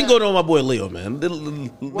 What you think going on with my boy Leo, man?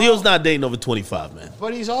 Leo's not dating over 25, man.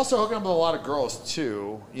 But he's also hooking up with a lot of girls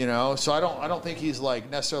too, you know. So I don't think he's like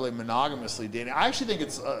necessarily monogamously dating. I actually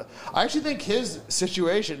think his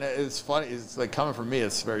situation is funny. It's like, coming from me,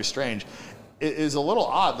 it's very strange. It is a little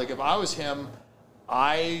odd. Like, if I was him,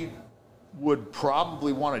 I would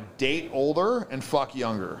probably want to date older and fuck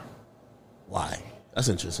younger. Why? That's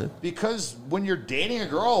interesting. Because when you're dating a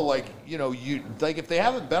girl, like, you know, you like, if they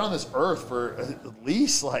haven't been on this earth for at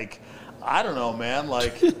least like, I don't know, man,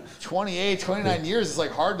 like 28, 29 years, it's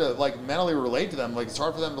like hard to like mentally relate to them. Like, it's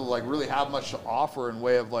hard for them to like really have much to offer in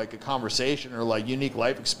way of like a conversation or like unique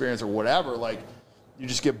life experience or whatever. Like, you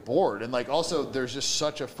just get bored. And like, also there's just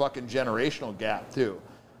such a fucking generational gap too.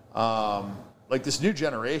 Like, this new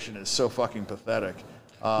generation is so fucking pathetic.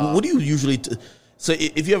 What do you usually, so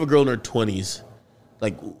if you have a girl in her 20s,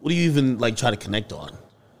 like, what do you even, like, try to connect on?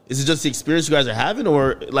 Is it just the experience you guys are having,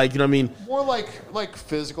 or, like, you know what I mean? More like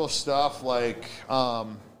physical stuff, like,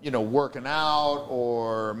 you know, working out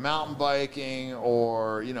or mountain biking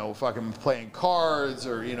or, you know, fucking playing cards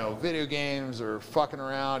or, you know, video games or fucking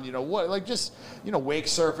around, you know, what, like, just, you know, wake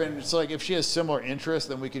surfing. It's like, if she has similar interests,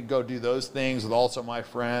 then we could go do those things with also my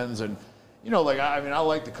friends. And, you know, like, I mean, I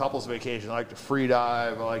like the couples vacation. I like to free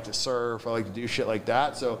dive. I like to surf. I like to do shit like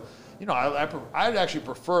that. So, you know, I'd actually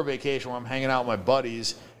prefer a vacation where I'm hanging out with my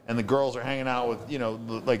buddies and the girls are hanging out with, you know,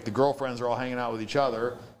 like the girlfriends are all hanging out with each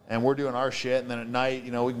other and we're doing our shit. And then at night,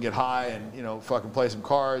 you know, we can get high and, you know, fucking play some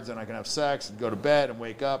cards and I can have sex and go to bed and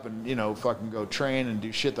wake up and, you know, fucking go train and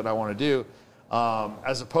do shit that I want to do.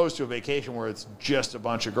 As opposed to a vacation where it's just a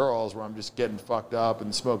bunch of girls where I'm just getting fucked up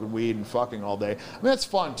and smoking weed and fucking all day. I mean, that's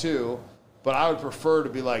fun too, but I would prefer to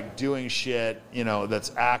be like doing shit, you know,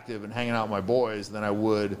 that's active and hanging out with my boys than I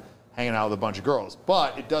would hanging out with a bunch of girls.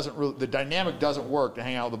 But it doesn't really, the dynamic doesn't work to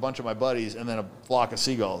hang out with a bunch of my buddies and then a flock of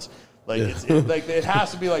seagulls. Like, like, it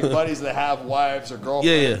has to be like buddies that have wives or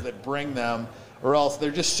girlfriends that bring them, or else they're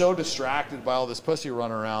just so distracted by all this pussy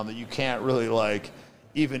running around that you can't really like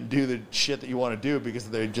even do the shit that you want to do because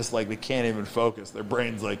they're just like, they can't even focus. Their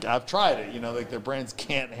brains, like, I've tried it, you know, like their brains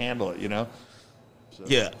can't handle it, you know? So.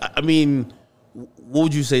 Yeah, I mean, what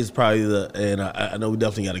would you say is probably the, and I know we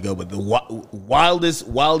definitely got to go, but the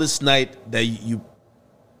wildest night that you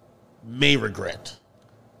may regret?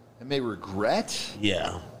 I may regret?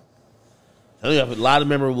 Yeah. I think I have a lot of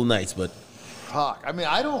memorable nights, but. Fuck. I mean,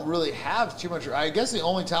 I don't really have too much. I guess the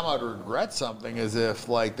only time I would regret something is if,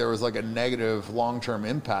 like, there was, like, a negative long-term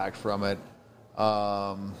impact from it.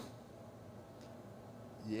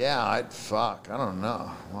 Yeah, I don't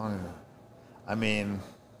know. I mean,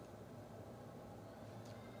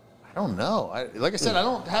 I don't know. Like I said, I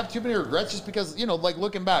don't have too many regrets just because, you know, like,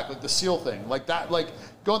 looking back, like the SEAL thing, like that, like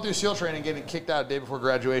going through SEAL training, getting kicked out a day before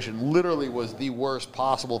graduation literally was the worst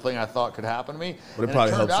possible thing I thought could happen to me. But it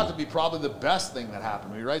turned out to be probably the best thing that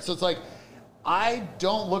happened to me, right? So it's like, I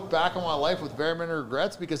don't look back on my life with very many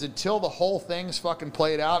regrets because until the whole thing's fucking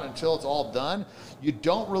played out, until it's all done, you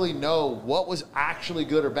don't really know what was actually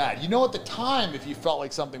good or bad. You know at the time if you felt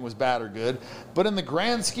like something was bad or good, but in the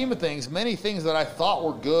grand scheme of things, many things that I thought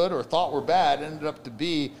were good or thought were bad ended up to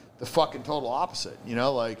be the fucking total opposite. You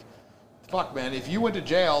know, like, fuck, man, if you went to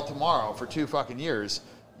jail tomorrow for 2 fucking years,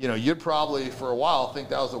 you know, you'd probably for a while think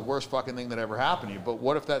that was the worst fucking thing that ever happened to you. But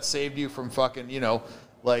what if that saved you from fucking, you know,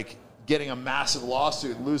 like, getting a massive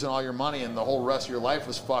lawsuit, losing all your money, and the whole rest of your life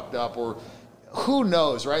was fucked up, or who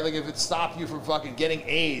knows, right? Like if it stopped you from fucking getting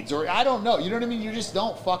AIDS, or I don't know, you know what I mean? You just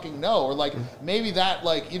don't fucking know. Or like maybe that,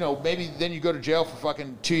 like, you know, maybe then you go to jail for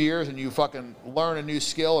fucking 2 years and you fucking learn a new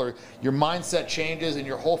skill, or your mindset changes and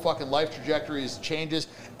your whole fucking life trajectory changes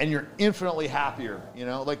and you're infinitely happier, you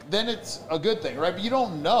know? Like then it's a good thing, right? But you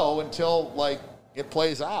don't know until like it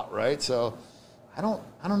plays out, right? So I don't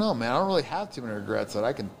know, man. I don't really have too many regrets that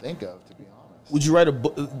I can think of, to be honest. Would you write a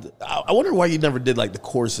book? I wonder why you never did like the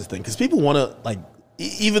courses thing, because people want to like,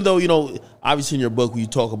 even though, you know, obviously in your book you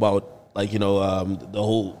talk about like, you know, the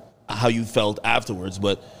whole how you felt afterwards,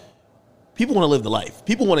 but people want to live the life.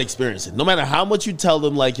 People want to experience it. No matter how much you tell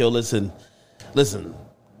them, like, yo, listen, this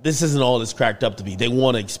isn't all it's cracked up to be. They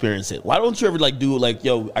want to experience it. Why don't you ever like do like,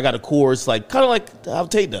 yo, I got a course, like kind of like how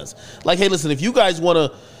Tate does. Like, hey, listen, if you guys want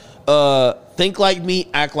to think like me,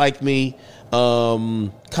 act like me,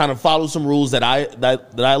 kind of follow some rules that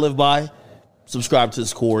I live by, subscribe to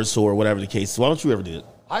this course or whatever the case is. Why don't you ever do it?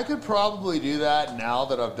 I could probably do that now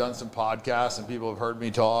that I've done some podcasts and people have heard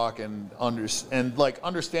me talk and understand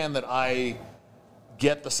that I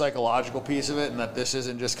get the psychological piece of it and that this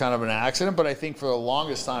isn't just kind of an accident. But I think for the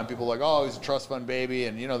longest time, people were like, oh, he's a trust fund baby,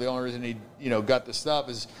 and, you know, the only reason he, you know, got this stuff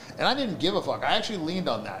is, and I didn't give a fuck. I actually leaned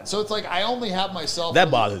on that. So it's like I only have myself. That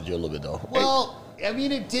bothered you a little bit, though. Well, I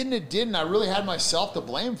mean, it didn't. I really had myself to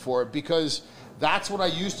blame for it because that's what I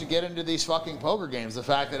used to get into these fucking poker games, the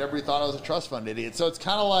fact that everybody thought I was a trust fund idiot. So it's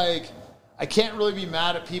kind of like I can't really be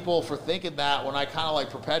mad at people for thinking that when I kind of like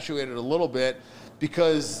perpetuated a little bit,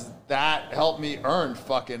 because that helped me earn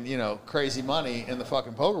fucking, you know, crazy money in the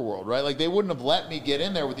fucking poker world, right? Like they wouldn't have let me get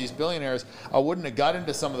in there with these billionaires. I wouldn't have got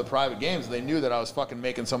into some of the private games. They knew that I was fucking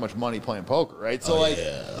making so much money playing poker, right? So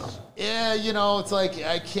yeah, you know, it's like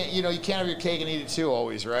I can't, you know, you can't have your cake and eat it too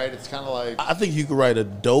always, right? It's kind of like, I think you could write a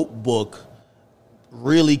dope book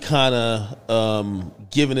really kind of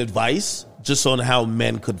giving advice just on how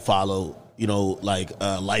men could follow, you know, like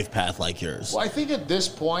a life path like yours. Well, I think at this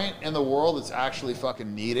point in the world, it's actually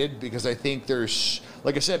fucking needed, because I think there's,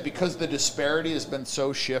 like I said, because the disparity has been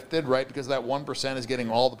so shifted, right? Because that 1% is getting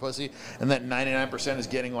all the pussy and that 99% is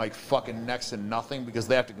getting like fucking next to nothing because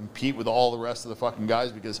they have to compete with all the rest of the fucking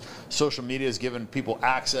guys because social media has given people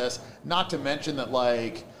access. Not to mention that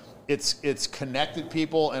like it's connected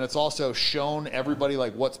people, and it's also shown everybody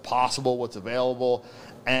like what's possible, what's available.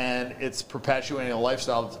 And it's perpetuating a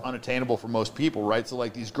lifestyle that's unattainable for most people, right? So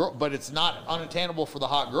like these girls, but it's not unattainable for the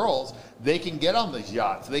hot girls. They can get on these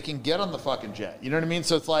yachts. They can get on the fucking jet. You know what I mean?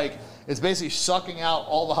 So it's like, it's basically sucking out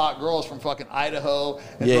all the hot girls from fucking Idaho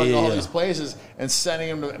and all these places and sending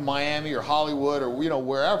them to Miami or Hollywood or, you know,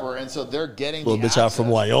 wherever. And so they're getting little bitch out from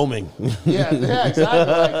Wyoming. Yeah, exactly.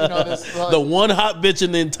 Like, you know, this, like, the one hot bitch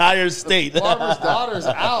in the entire state. The farmer's daughter's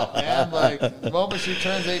out, man. Like the moment she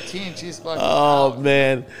turns 18, she's fucking out.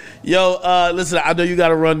 Man. Yo, listen, I know you got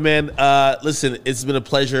to run, man. Listen, it's been a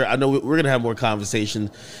pleasure. I know we're going to have more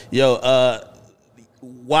conversation. Yo,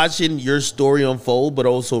 watching your story unfold, but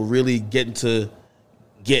also really getting to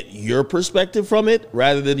get your perspective from it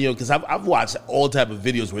rather than, you know, because I've watched all type of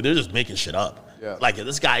videos where they're just making shit up. Yeah. Like,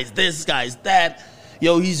 this guy's this guy's that.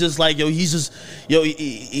 Yo, he's just like, he's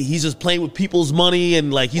just playing with people's money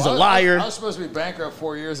and like he's a liar. I was supposed to be bankrupt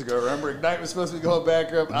 4 years ago. Remember, Ignite was supposed to be going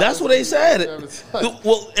bankrupt. That's what they said.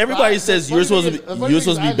 Well, everybody says you're supposed to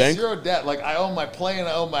be bankrupt. Zero debt. Like I own my plane,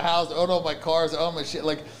 I own my house, I own all my cars, I own my shit.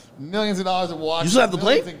 Like millions of dollars of watches. You still have the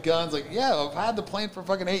plane? And guns. Like, yeah, I've had the plane for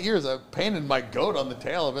fucking 8 years. I've painted my goat on the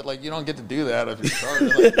tail of it. Like, you don't get to do that if you're starting.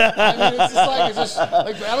 Like, I mean, it's just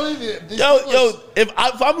like I don't even.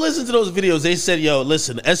 If I'm listening to those videos, they said, yo,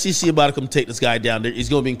 listen, SEC about to come take this guy down. He's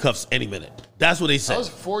going to be in cuffs any minute. That's what they said. That was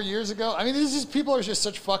 4 years ago. I mean, this is people are just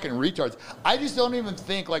such fucking retards. I just don't even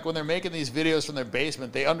think like when they're making these videos from their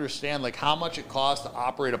basement, they understand like how much it costs to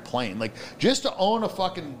operate a plane. Like just to own a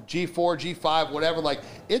fucking G4, G5, whatever. Like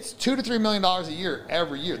it's $2 to $3 million a year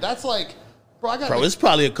every year. That's like, bro, it's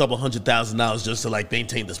probably a couple $100,000 just to like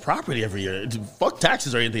maintain this property every year. Fuck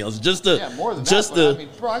taxes or anything else. Just to more than that. I mean,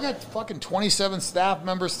 bro, I got fucking 27 staff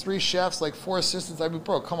members, 3 chefs, like 4 assistants. I mean,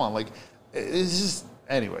 bro, come on, like it's just.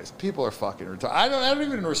 Anyways, people are fucking retarded. I don't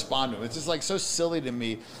even respond to them. It's just like so silly to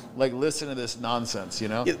me, like listen to this nonsense, you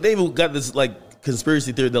know? Yeah, they even got this like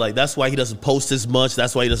conspiracy theory. They're like, that's why he doesn't post as much.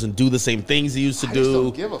 That's why he doesn't do the same things he used to do. I just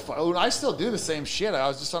don't give a fuck. I still do the same shit. I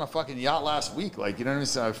was just on a fucking yacht last week. Like, you know what I mean?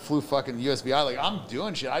 So I flew fucking USBI. Like, I'm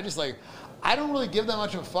doing shit. I don't really give that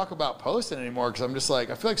much of a fuck about posting anymore because I'm just like,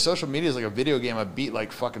 I feel like social media is like a video game I beat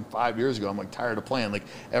like fucking 5 years ago. I'm like tired of playing. Like,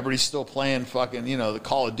 everybody's still playing fucking, you know, the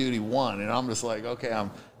Call of Duty 1. And I'm just like, okay, I'm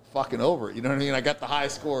fucking over it. You know what I mean? I got the high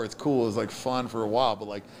score. It's cool. It was like fun for a while. But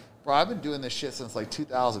like, bro, I've been doing this shit since like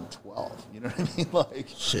 2012. You know what I mean? Like,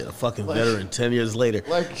 shit, a fucking veteran 10 years later.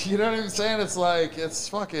 Like, you know what I'm saying? It's like, it's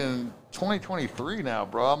fucking 2023 now,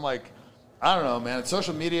 bro. I'm like, I don't know, man.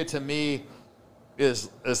 Social media to me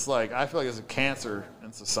it's like, I feel like it's a cancer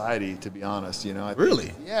in society, to be honest, you know? I think,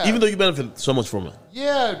 really? Yeah. Even though you benefit so much from it?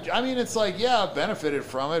 Yeah. I mean, it's like, yeah, I benefited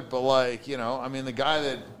from it, but like, you know, I mean, the guy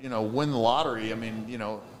that, you know, win the lottery, I mean, you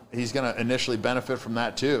know, he's going to initially benefit from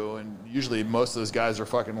that too. And usually most of those guys are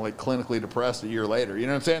fucking like clinically depressed a year later. You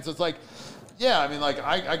know what I'm saying? So it's like, yeah, I mean, like,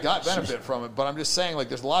 I got benefit from it, but I'm just saying, like,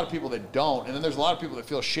 there's a lot of people that don't, and then there's a lot of people that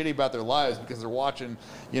feel shitty about their lives because they're watching,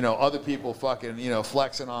 you know, other people fucking, you know,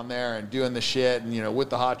 flexing on there and doing the shit and, you know,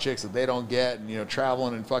 with the hot chicks that they don't get and, you know,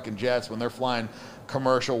 traveling in fucking jets when they're flying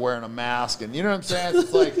commercial wearing a mask and, you know what I'm saying?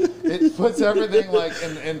 It's like, it puts everything, like,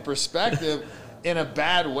 in perspective in a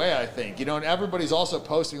bad way, I think, you know, and everybody's also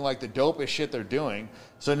posting, like, the dopest shit they're doing.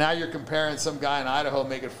 So now you're comparing some guy in Idaho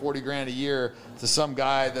making 40 grand a year to some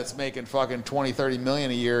guy that's making fucking 20, 30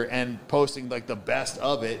 million a year and posting like the best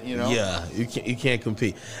of it, you know? Yeah, you can't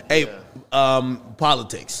compete. Hey,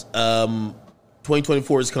 politics.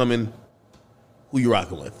 2024 is coming. Who you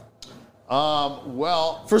rocking with?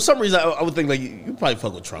 Well, for some reason, I would think like you probably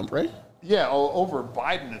fuck with Trump, right? Yeah, over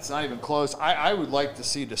Biden, it's not even close. I would like to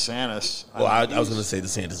see DeSantis. Well, I was going to say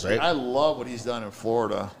DeSantis, right? I love what he's done in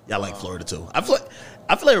Florida. Yeah, I like Florida too. I feel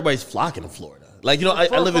like everybody's flocking to Florida. Like, you know,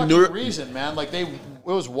 I live in New York. Reason, man. Like, it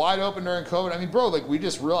was wide open during COVID. I mean, bro, like, we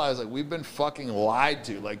just realized, like, we've been fucking lied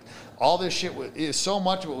to. Like, all this shit, so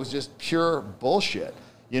much of it was just pure bullshit.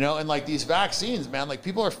 You know, and like these vaccines, man, like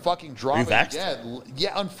people are fucking dropping dead.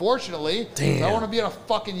 Yeah, unfortunately. Damn. I want to be on a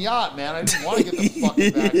fucking yacht, man. I didn't want to get the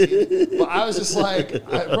fucking vaccine. But I was just like,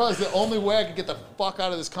 bro, it's the only way I could get the fuck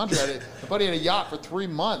out of this country. My buddy had a yacht for 3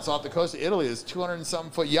 months off the coast of Italy. This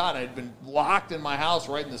 200-something foot yacht. And I'd been locked in my house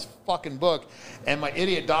writing this fucking book. And my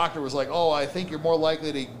idiot doctor was like, oh, I think you're more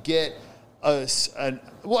likely to get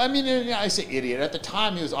well, I mean, I say idiot. At the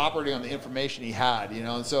time, he was operating on the information he had, you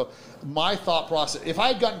know. And so my thought process, if I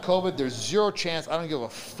had gotten COVID, there's zero chance, I don't give a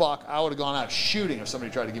fuck, I would have gone out shooting if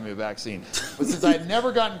somebody tried to give me a vaccine. But since I had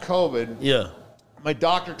never gotten COVID, my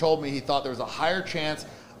doctor told me he thought there was a higher chance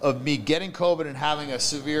of me getting COVID and having a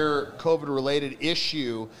severe COVID-related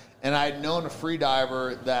issue. And I had known a free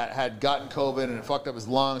diver that had gotten COVID and it fucked up his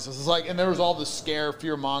lungs. So it's like, and there was all this scare,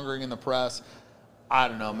 fear-mongering in the press. I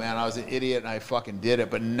don't know, man. I was an idiot and I fucking did it.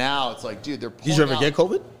 But now it's like, dude, they're pulling Did you ever get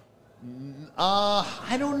COVID?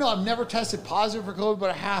 I don't know. I've never tested positive for COVID, but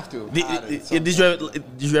I have to. Did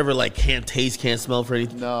you ever like can't taste, can't smell for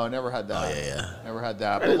anything? No, never had that. Oh yeah. Never had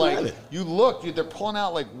that. But like, you look, dude, they're pulling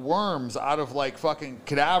out like worms out of like fucking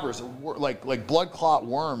cadavers, like blood clot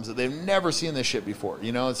worms that they've never seen this shit before.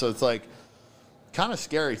 You know, and so it's like kind of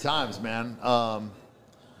scary times, man.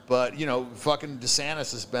 But you know, fucking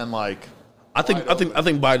DeSantis has been like. I think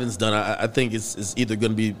Biden's done. I think it's either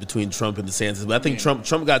going to be between Trump and DeSantis. But I think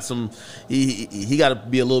Trump got some. He got to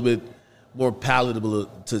be a little bit more palatable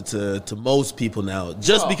to most people now,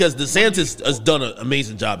 just because DeSantis has done an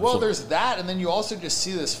amazing job. Well, there's that, and then you also just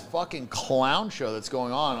see this fucking clown show that's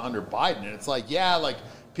going on under Biden, and it's like, yeah, like.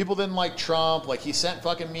 People didn't like Trump. Like, he sent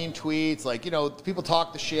fucking mean tweets. Like, you know, people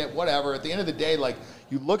talk the shit, whatever. At the end of the day, like,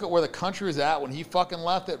 you look at where the country was at when he fucking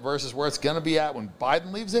left it versus where it's going to be at when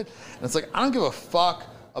Biden leaves it. And it's like, I don't give a fuck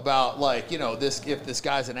about, like, you know, if this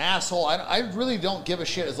guy's an asshole. I really don't give a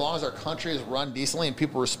shit as long as our country is run decently and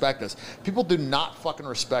people respect us. People do not fucking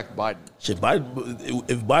respect Biden. Shit,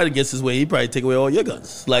 if Biden gets his way, he'd probably take away all your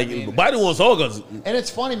guns. Like, I mean, Biden wants all guns. And it's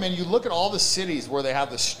funny, man. You look at all the cities where they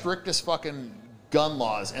have the strictest fucking gun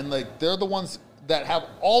laws, and like they're the ones that have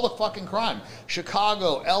all the fucking crime.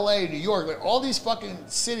 Chicago, LA, New York, like all these fucking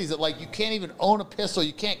cities that like you can't even own a pistol,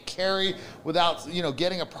 you can't carry without, you know,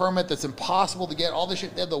 getting a permit that's impossible to get. All this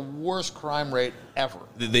shit, they have the worst crime rate ever.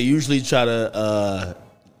 They usually try to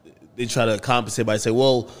compensate by saying,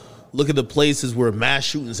 well, look at the places where mass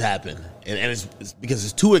shootings happen, and it's because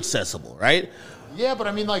it's too accessible, right? Yeah, but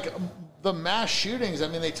I mean, like, the mass shootings, I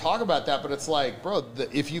mean, they talk about that, but it's like, bro,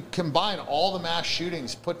 if you combine all the mass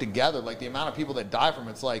shootings put together, like the amount of people that die from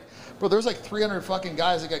it, it's like, bro, there's like 300 fucking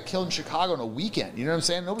guys that got killed in Chicago in a weekend. You know what I'm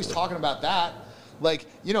saying? Nobody's talking about that. Like,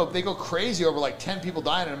 you know, they go crazy over like 10 people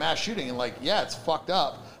dying in a mass shooting, and like, yeah, it's fucked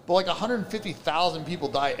up, but like 150,000 people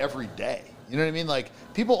die every day. You know what I mean? Like,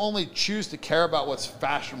 people only choose to care about what's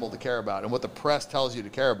fashionable to care about and what the press tells you to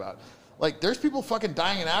care about. Like, there's people fucking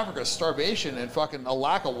dying in Africa, starvation and fucking a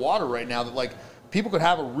lack of water right now that, like, people could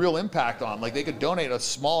have a real impact on. Like, they could donate a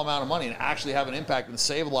small amount of money and actually have an impact and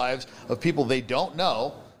save lives of people they don't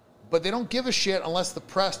know, but they don't give a shit unless the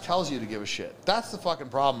press tells you to give a shit. That's the fucking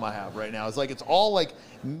problem I have right now. It's like, it's all, like,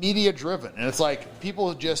 media-driven. And it's like,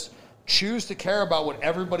 people just choose to care about what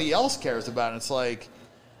everybody else cares about. And it's like,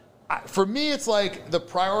 for me, it's like, the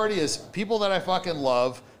priority is people that I fucking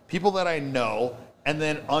love, people that I know, and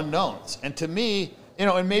then unknowns. And to me, you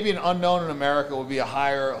know, and maybe an unknown in America would be a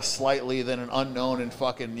higher slightly than an unknown in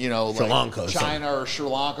fucking, you know, like China or Sri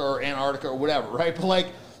Lanka or Antarctica or whatever, right? But like,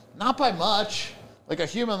 not by much. Like, a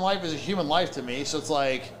human life is a human life to me. So it's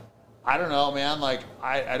like, I don't know, man. Like,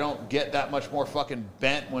 I don't get that much more fucking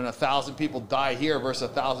bent when 1,000 people die here versus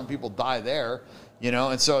 1,000 people die there, you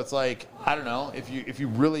know? And so it's like, I don't know, if you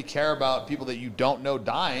really care about people that you don't know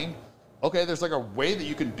dying, okay, there's like a way that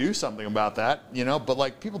you can do something about that, you know, but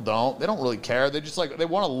like, people don't. They don't really care. They just like, they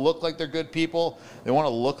want to look like they're good people. They want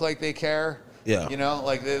to look like they care. Yeah. You know,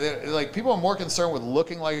 like, like, people are more concerned with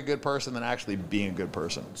looking like a good person than actually being a good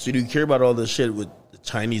person. So do you care about all this shit with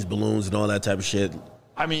Chinese balloons and all that type of shit?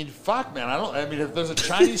 I mean, fuck, man. I mean, if there's a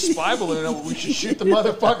Chinese spy balloon, we should shoot the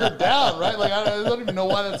motherfucker down, right? Like, I don't even know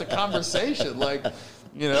why that's a conversation. Like,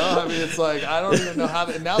 you know, I mean, it's like, I don't even know how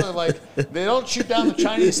now they're like, they don't shoot down the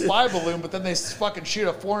Chinese spy balloon, but then they fucking shoot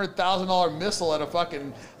a $400,000 missile at a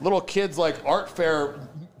fucking little kid's, like, art fair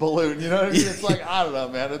balloon. You know what I mean? It's like, I don't know,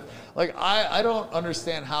 man. Like, I don't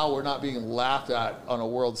understand how we're not being laughed at on a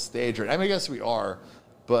world stage. Right? I mean, I guess we are.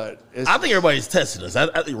 But I think everybody's testing us. I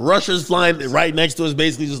think Russia's flying right next to us,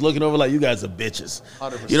 basically just looking over like, you guys are bitches.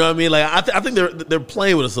 100%. You know what I mean? Like, I think they're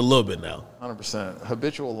playing with us a little bit now. 100%.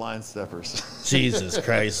 Habitual line steppers. Jesus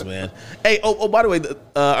Christ, man. Hey, oh, by the way,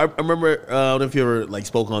 I remember, I don't know if you ever like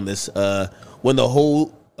spoke on this, when the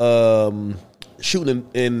whole shooting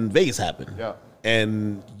in Vegas happened. Yeah.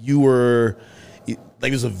 And you were...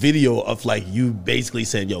 Like, there's a video of, like, you basically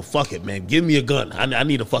saying, yo, fuck it, man. Give me a gun. I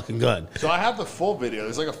need a fucking gun. So I have the full video.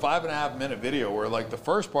 There's like a 5.5 minute video where, like, the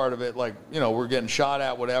first part of it, like, you know, we're getting shot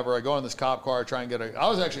at, whatever. I go in this cop car, try and get I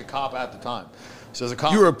was actually a cop at the time. So as a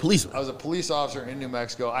cop. You were a policeman. I was a police officer in New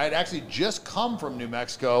Mexico. I had actually just come from New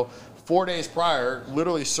Mexico 4 days prior,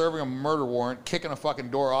 literally serving a murder warrant, kicking a fucking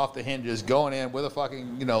door off the hinges, going in with a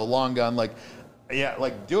fucking, you know, long gun. Like, yeah,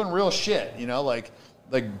 like, doing real shit, you know, like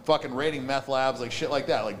fucking raiding meth labs, like shit like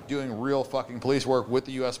that, like doing real fucking police work with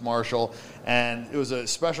the U.S. Marshal. And it was a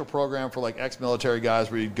special program for like ex-military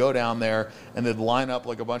guys where you'd go down there and they'd line up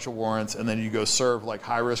like a bunch of warrants, and then you go serve like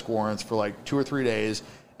high-risk warrants for like 2 or 3 days,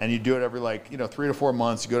 and you do it every like, you know, 3 to 4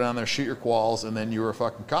 months. You go down there, shoot your quals, and then you were a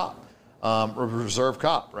fucking cop, a reserve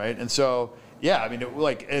cop, right? And so, yeah, I mean,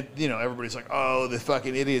 you know, everybody's like, oh, the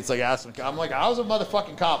fucking idiots, like, asking. I'm like, I was a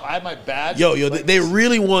motherfucking cop. I had my badge. Yo, like, they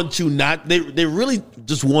really want you not. They really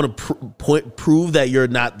just want to prove that you're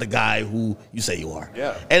not the guy who you say you are.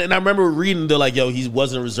 Yeah. And I remember reading, they're like, yo, he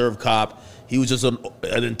wasn't a reserve cop. He was just an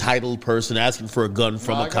entitled person asking for a gun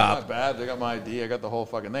from a cop. I got my badge. I got my ID. I got the whole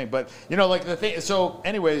fucking thing. But, you know, like, the thing. So,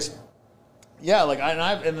 anyways. Yeah, like,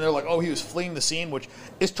 and they're like, oh, he was fleeing the scene, which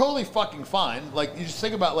is totally fucking fine. Like, you just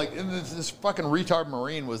think about, like, this fucking retard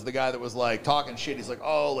Marine was the guy that was, like, talking shit. He's like,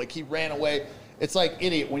 oh, like, he ran away. It's like,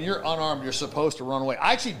 idiot, when you're unarmed, you're supposed to run away.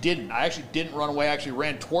 I actually didn't run away. I actually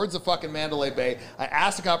ran towards the fucking Mandalay Bay. I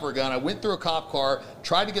asked the cop for a gun. I went through a cop car,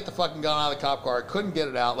 tried to get the fucking gun out of the cop car. I couldn't get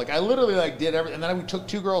it out. Like, I literally, like, did everything. And then we took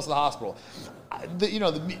 2 girls to the hospital.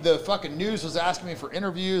 The fucking news was asking me for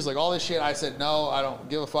interviews, like all this shit. I said, no, I don't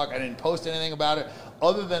give a fuck. I didn't post anything about it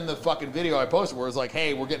other than the fucking video I posted where it's like,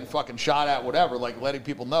 hey, we're getting fucking shot at, whatever, like letting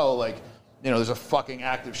people know, like, you know, there's a fucking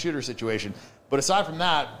active shooter situation. But aside from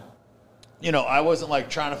that, you know, I wasn't like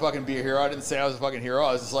trying to fucking be a hero. I didn't say I was a fucking hero.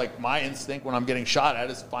 I was just like, my instinct when I'm getting shot at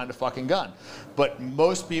is find a fucking gun. But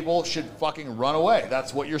most people should fucking run away.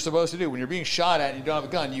 That's what you're supposed to do. When you're being shot at and you don't have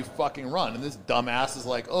a gun, you fucking run. And this dumbass is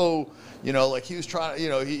like, oh, you know, like he was trying to, you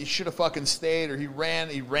know, he should have fucking stayed, or he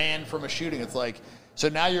ran from a shooting. It's like, so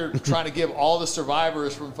now you're trying to give all the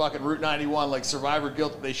survivors from fucking Route 91 like survivor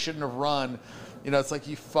guilt that they shouldn't have run You know, it's like,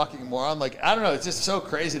 you fucking moron. Like, I don't know. It's just so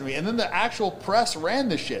crazy to me. And then the actual press ran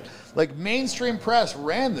this shit. Like, mainstream press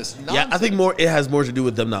ran this nonsense. Yeah, I think it has more to do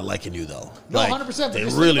with them not liking you, though. No, like, 100%. But they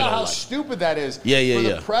just really think about don't how like stupid that is for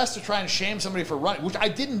the press to try and shame somebody for running, which I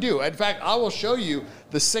didn't do. In fact, I will show you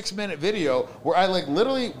the 6-minute video where I like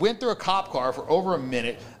literally went through a cop car for over a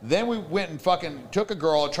minute. Then we went and fucking took a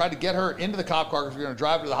girl and tried to get her into the cop car because we were going to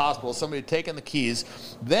drive her to the hospital. Somebody had taken the keys.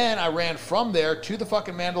 Then I ran from there to the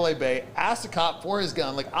fucking Mandalay Bay, asked the cop for his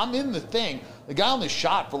gun. Like, I'm in the thing. The guy only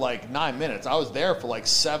shot for like 9 minutes. I was there for like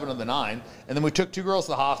 7 of the 9. And then we took 2 girls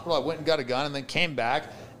to the hospital. I went and got a gun and then came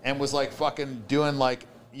back and was like fucking doing like,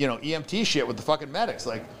 you know, EMT shit with the fucking medics.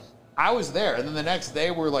 Like, I was there. And then the next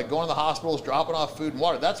day we're like going to the hospitals, dropping off food and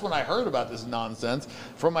water. That's when I heard about this nonsense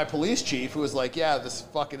from my police chief, who was like, yeah, this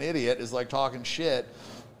fucking idiot is like talking shit.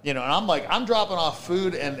 You know, and I'm like, I'm dropping off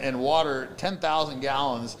food and water, 10,000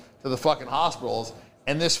 gallons to the fucking hospitals.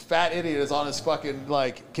 And this fat idiot is on his fucking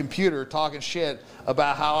like computer talking shit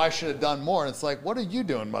about how I should have done more. And it's like, what are you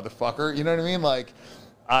doing, motherfucker? You know what I mean? Like,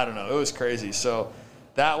 I don't know. It was crazy. So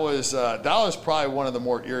that was probably one of the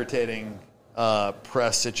more irritating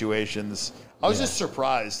press situations. I was just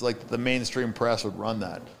surprised, like, the mainstream press would run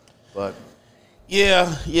that. But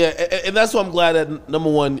yeah, and that's why I'm glad that, number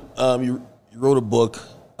one, you wrote a book.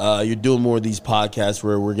 You're doing more of these podcasts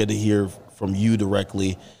where we're going to hear from you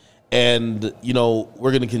directly. And, you know,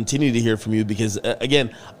 we're going to continue to hear from you because,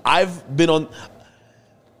 again, I've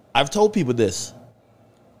told people this.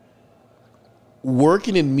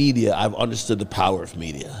 Working in media, I've understood the power of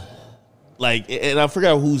media. Like, and I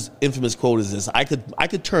forgot whose infamous quote is this. I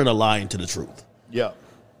could turn a lie into the truth. Yeah.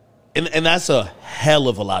 And that's a hell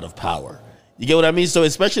of a lot of power. You get what I mean? So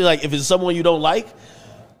especially like if it's someone you don't like,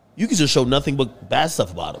 you can just show nothing but bad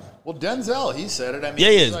stuff about them. Well, Denzel, he said it. I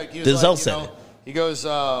mean, Denzel said it. He goes,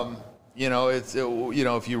 you know,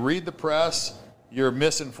 if you read the press, you're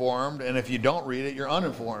misinformed, and if you don't read it, you're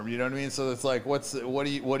uninformed. You know what I mean? So it's like, what do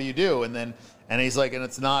you do? And he's like, and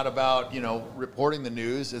it's not about, you know, reporting the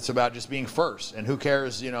news. It's about just being first. And who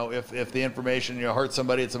cares, you know, if the information, you know, hurts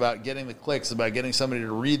somebody. It's about getting the clicks. It's about getting somebody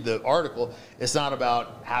to read the article. It's not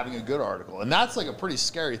about having a good article. And that's like a pretty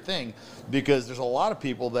scary thing because there's a lot of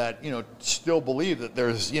people that, you know, still believe that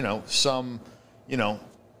there's, you know, some, you know,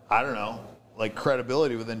 I don't know, like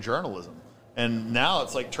credibility within journalism. And now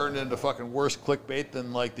it's like turned into fucking worse clickbait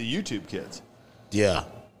than like the YouTube kids. Yeah.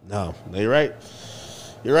 No, you're right.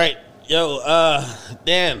 You're right. Yo,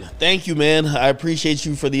 Dan, thank you, man. I appreciate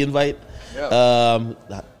you for the invite. Yeah.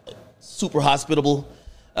 Super hospitable.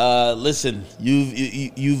 Listen,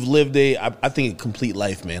 you've lived I think a complete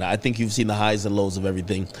life, man. I think you've seen the highs and lows of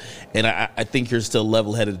everything, and I think you're still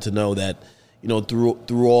level-headed to know that, you know,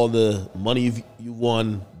 through all the money you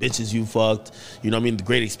won, bitches you fucked, you know what I mean, the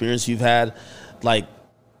great experience you've had, like,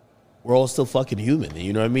 we're all still fucking human,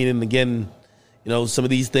 you know what I mean? And again, you know, some of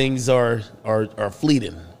these things are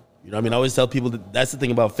fleeting. You know what I mean? I always tell people that's the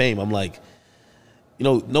thing about fame. I'm like, you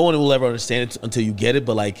know, no one will ever understand it until you get it,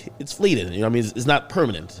 but like, it's fleeting. You know what I mean? It's not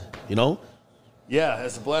permanent, you know? Yeah,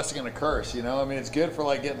 it's a blessing and a curse, you know? I mean, it's good for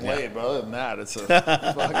like getting laid, but other than that, it's a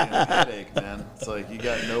fucking headache, man. It's like you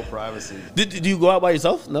got no privacy. Do you go out by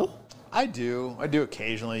yourself? No? I do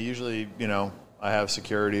occasionally. Usually, you know, I have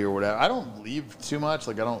security or whatever. I don't leave too much.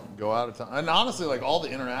 Like, I don't go out of town. And honestly, like, all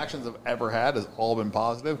the interactions I've ever had has all been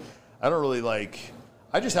positive. I don't really like...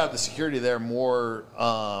 I just have the security there more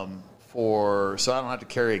so I don't have to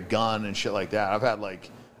carry a gun and shit like that.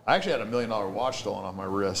 I actually had $1 million watch stolen off my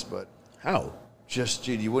wrist, but how? Just,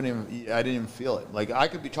 dude, I didn't even feel it. Like, I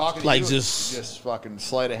could be talking to like you, just fucking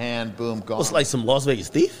sleight of hand, boom, gone. It's like some Las Vegas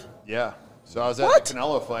thief? Yeah. So I was at the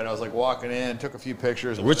Canelo fight. I was like walking in, took a few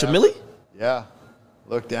pictures. Richard Milley? Yeah.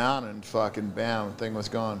 Looked down and fucking bam, thing was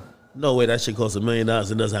gone. No way, that shit costs $1 million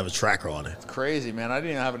and doesn't have a tracker on it. It's crazy, man. I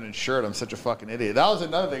didn't even have it insured. I'm such a fucking idiot. That was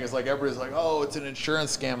another thing. It's like everybody's like, oh, it's an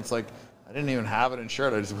insurance scam. It's like, I didn't even have it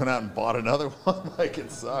insured. I just went out and bought another one. Like, it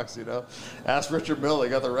sucks, you know? Ask Richard Mill. They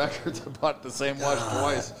got the records. I bought the same watch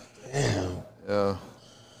twice. Damn. Yeah.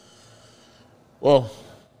 Well,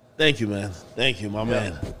 thank you, man. Thank you, my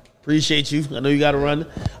man. Appreciate you. I know you got to run.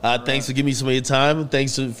 Thanks for giving me some of your time.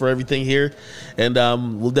 Thanks for everything here. And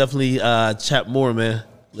we'll definitely chat more, man,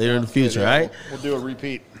 later in the future, all right? We'll do a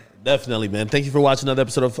repeat. Definitely, man. Thank you for watching another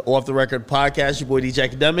episode of Off the Record Podcast. Your boy, DJ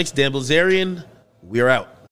Academics, Dan Bilzerian. We are out.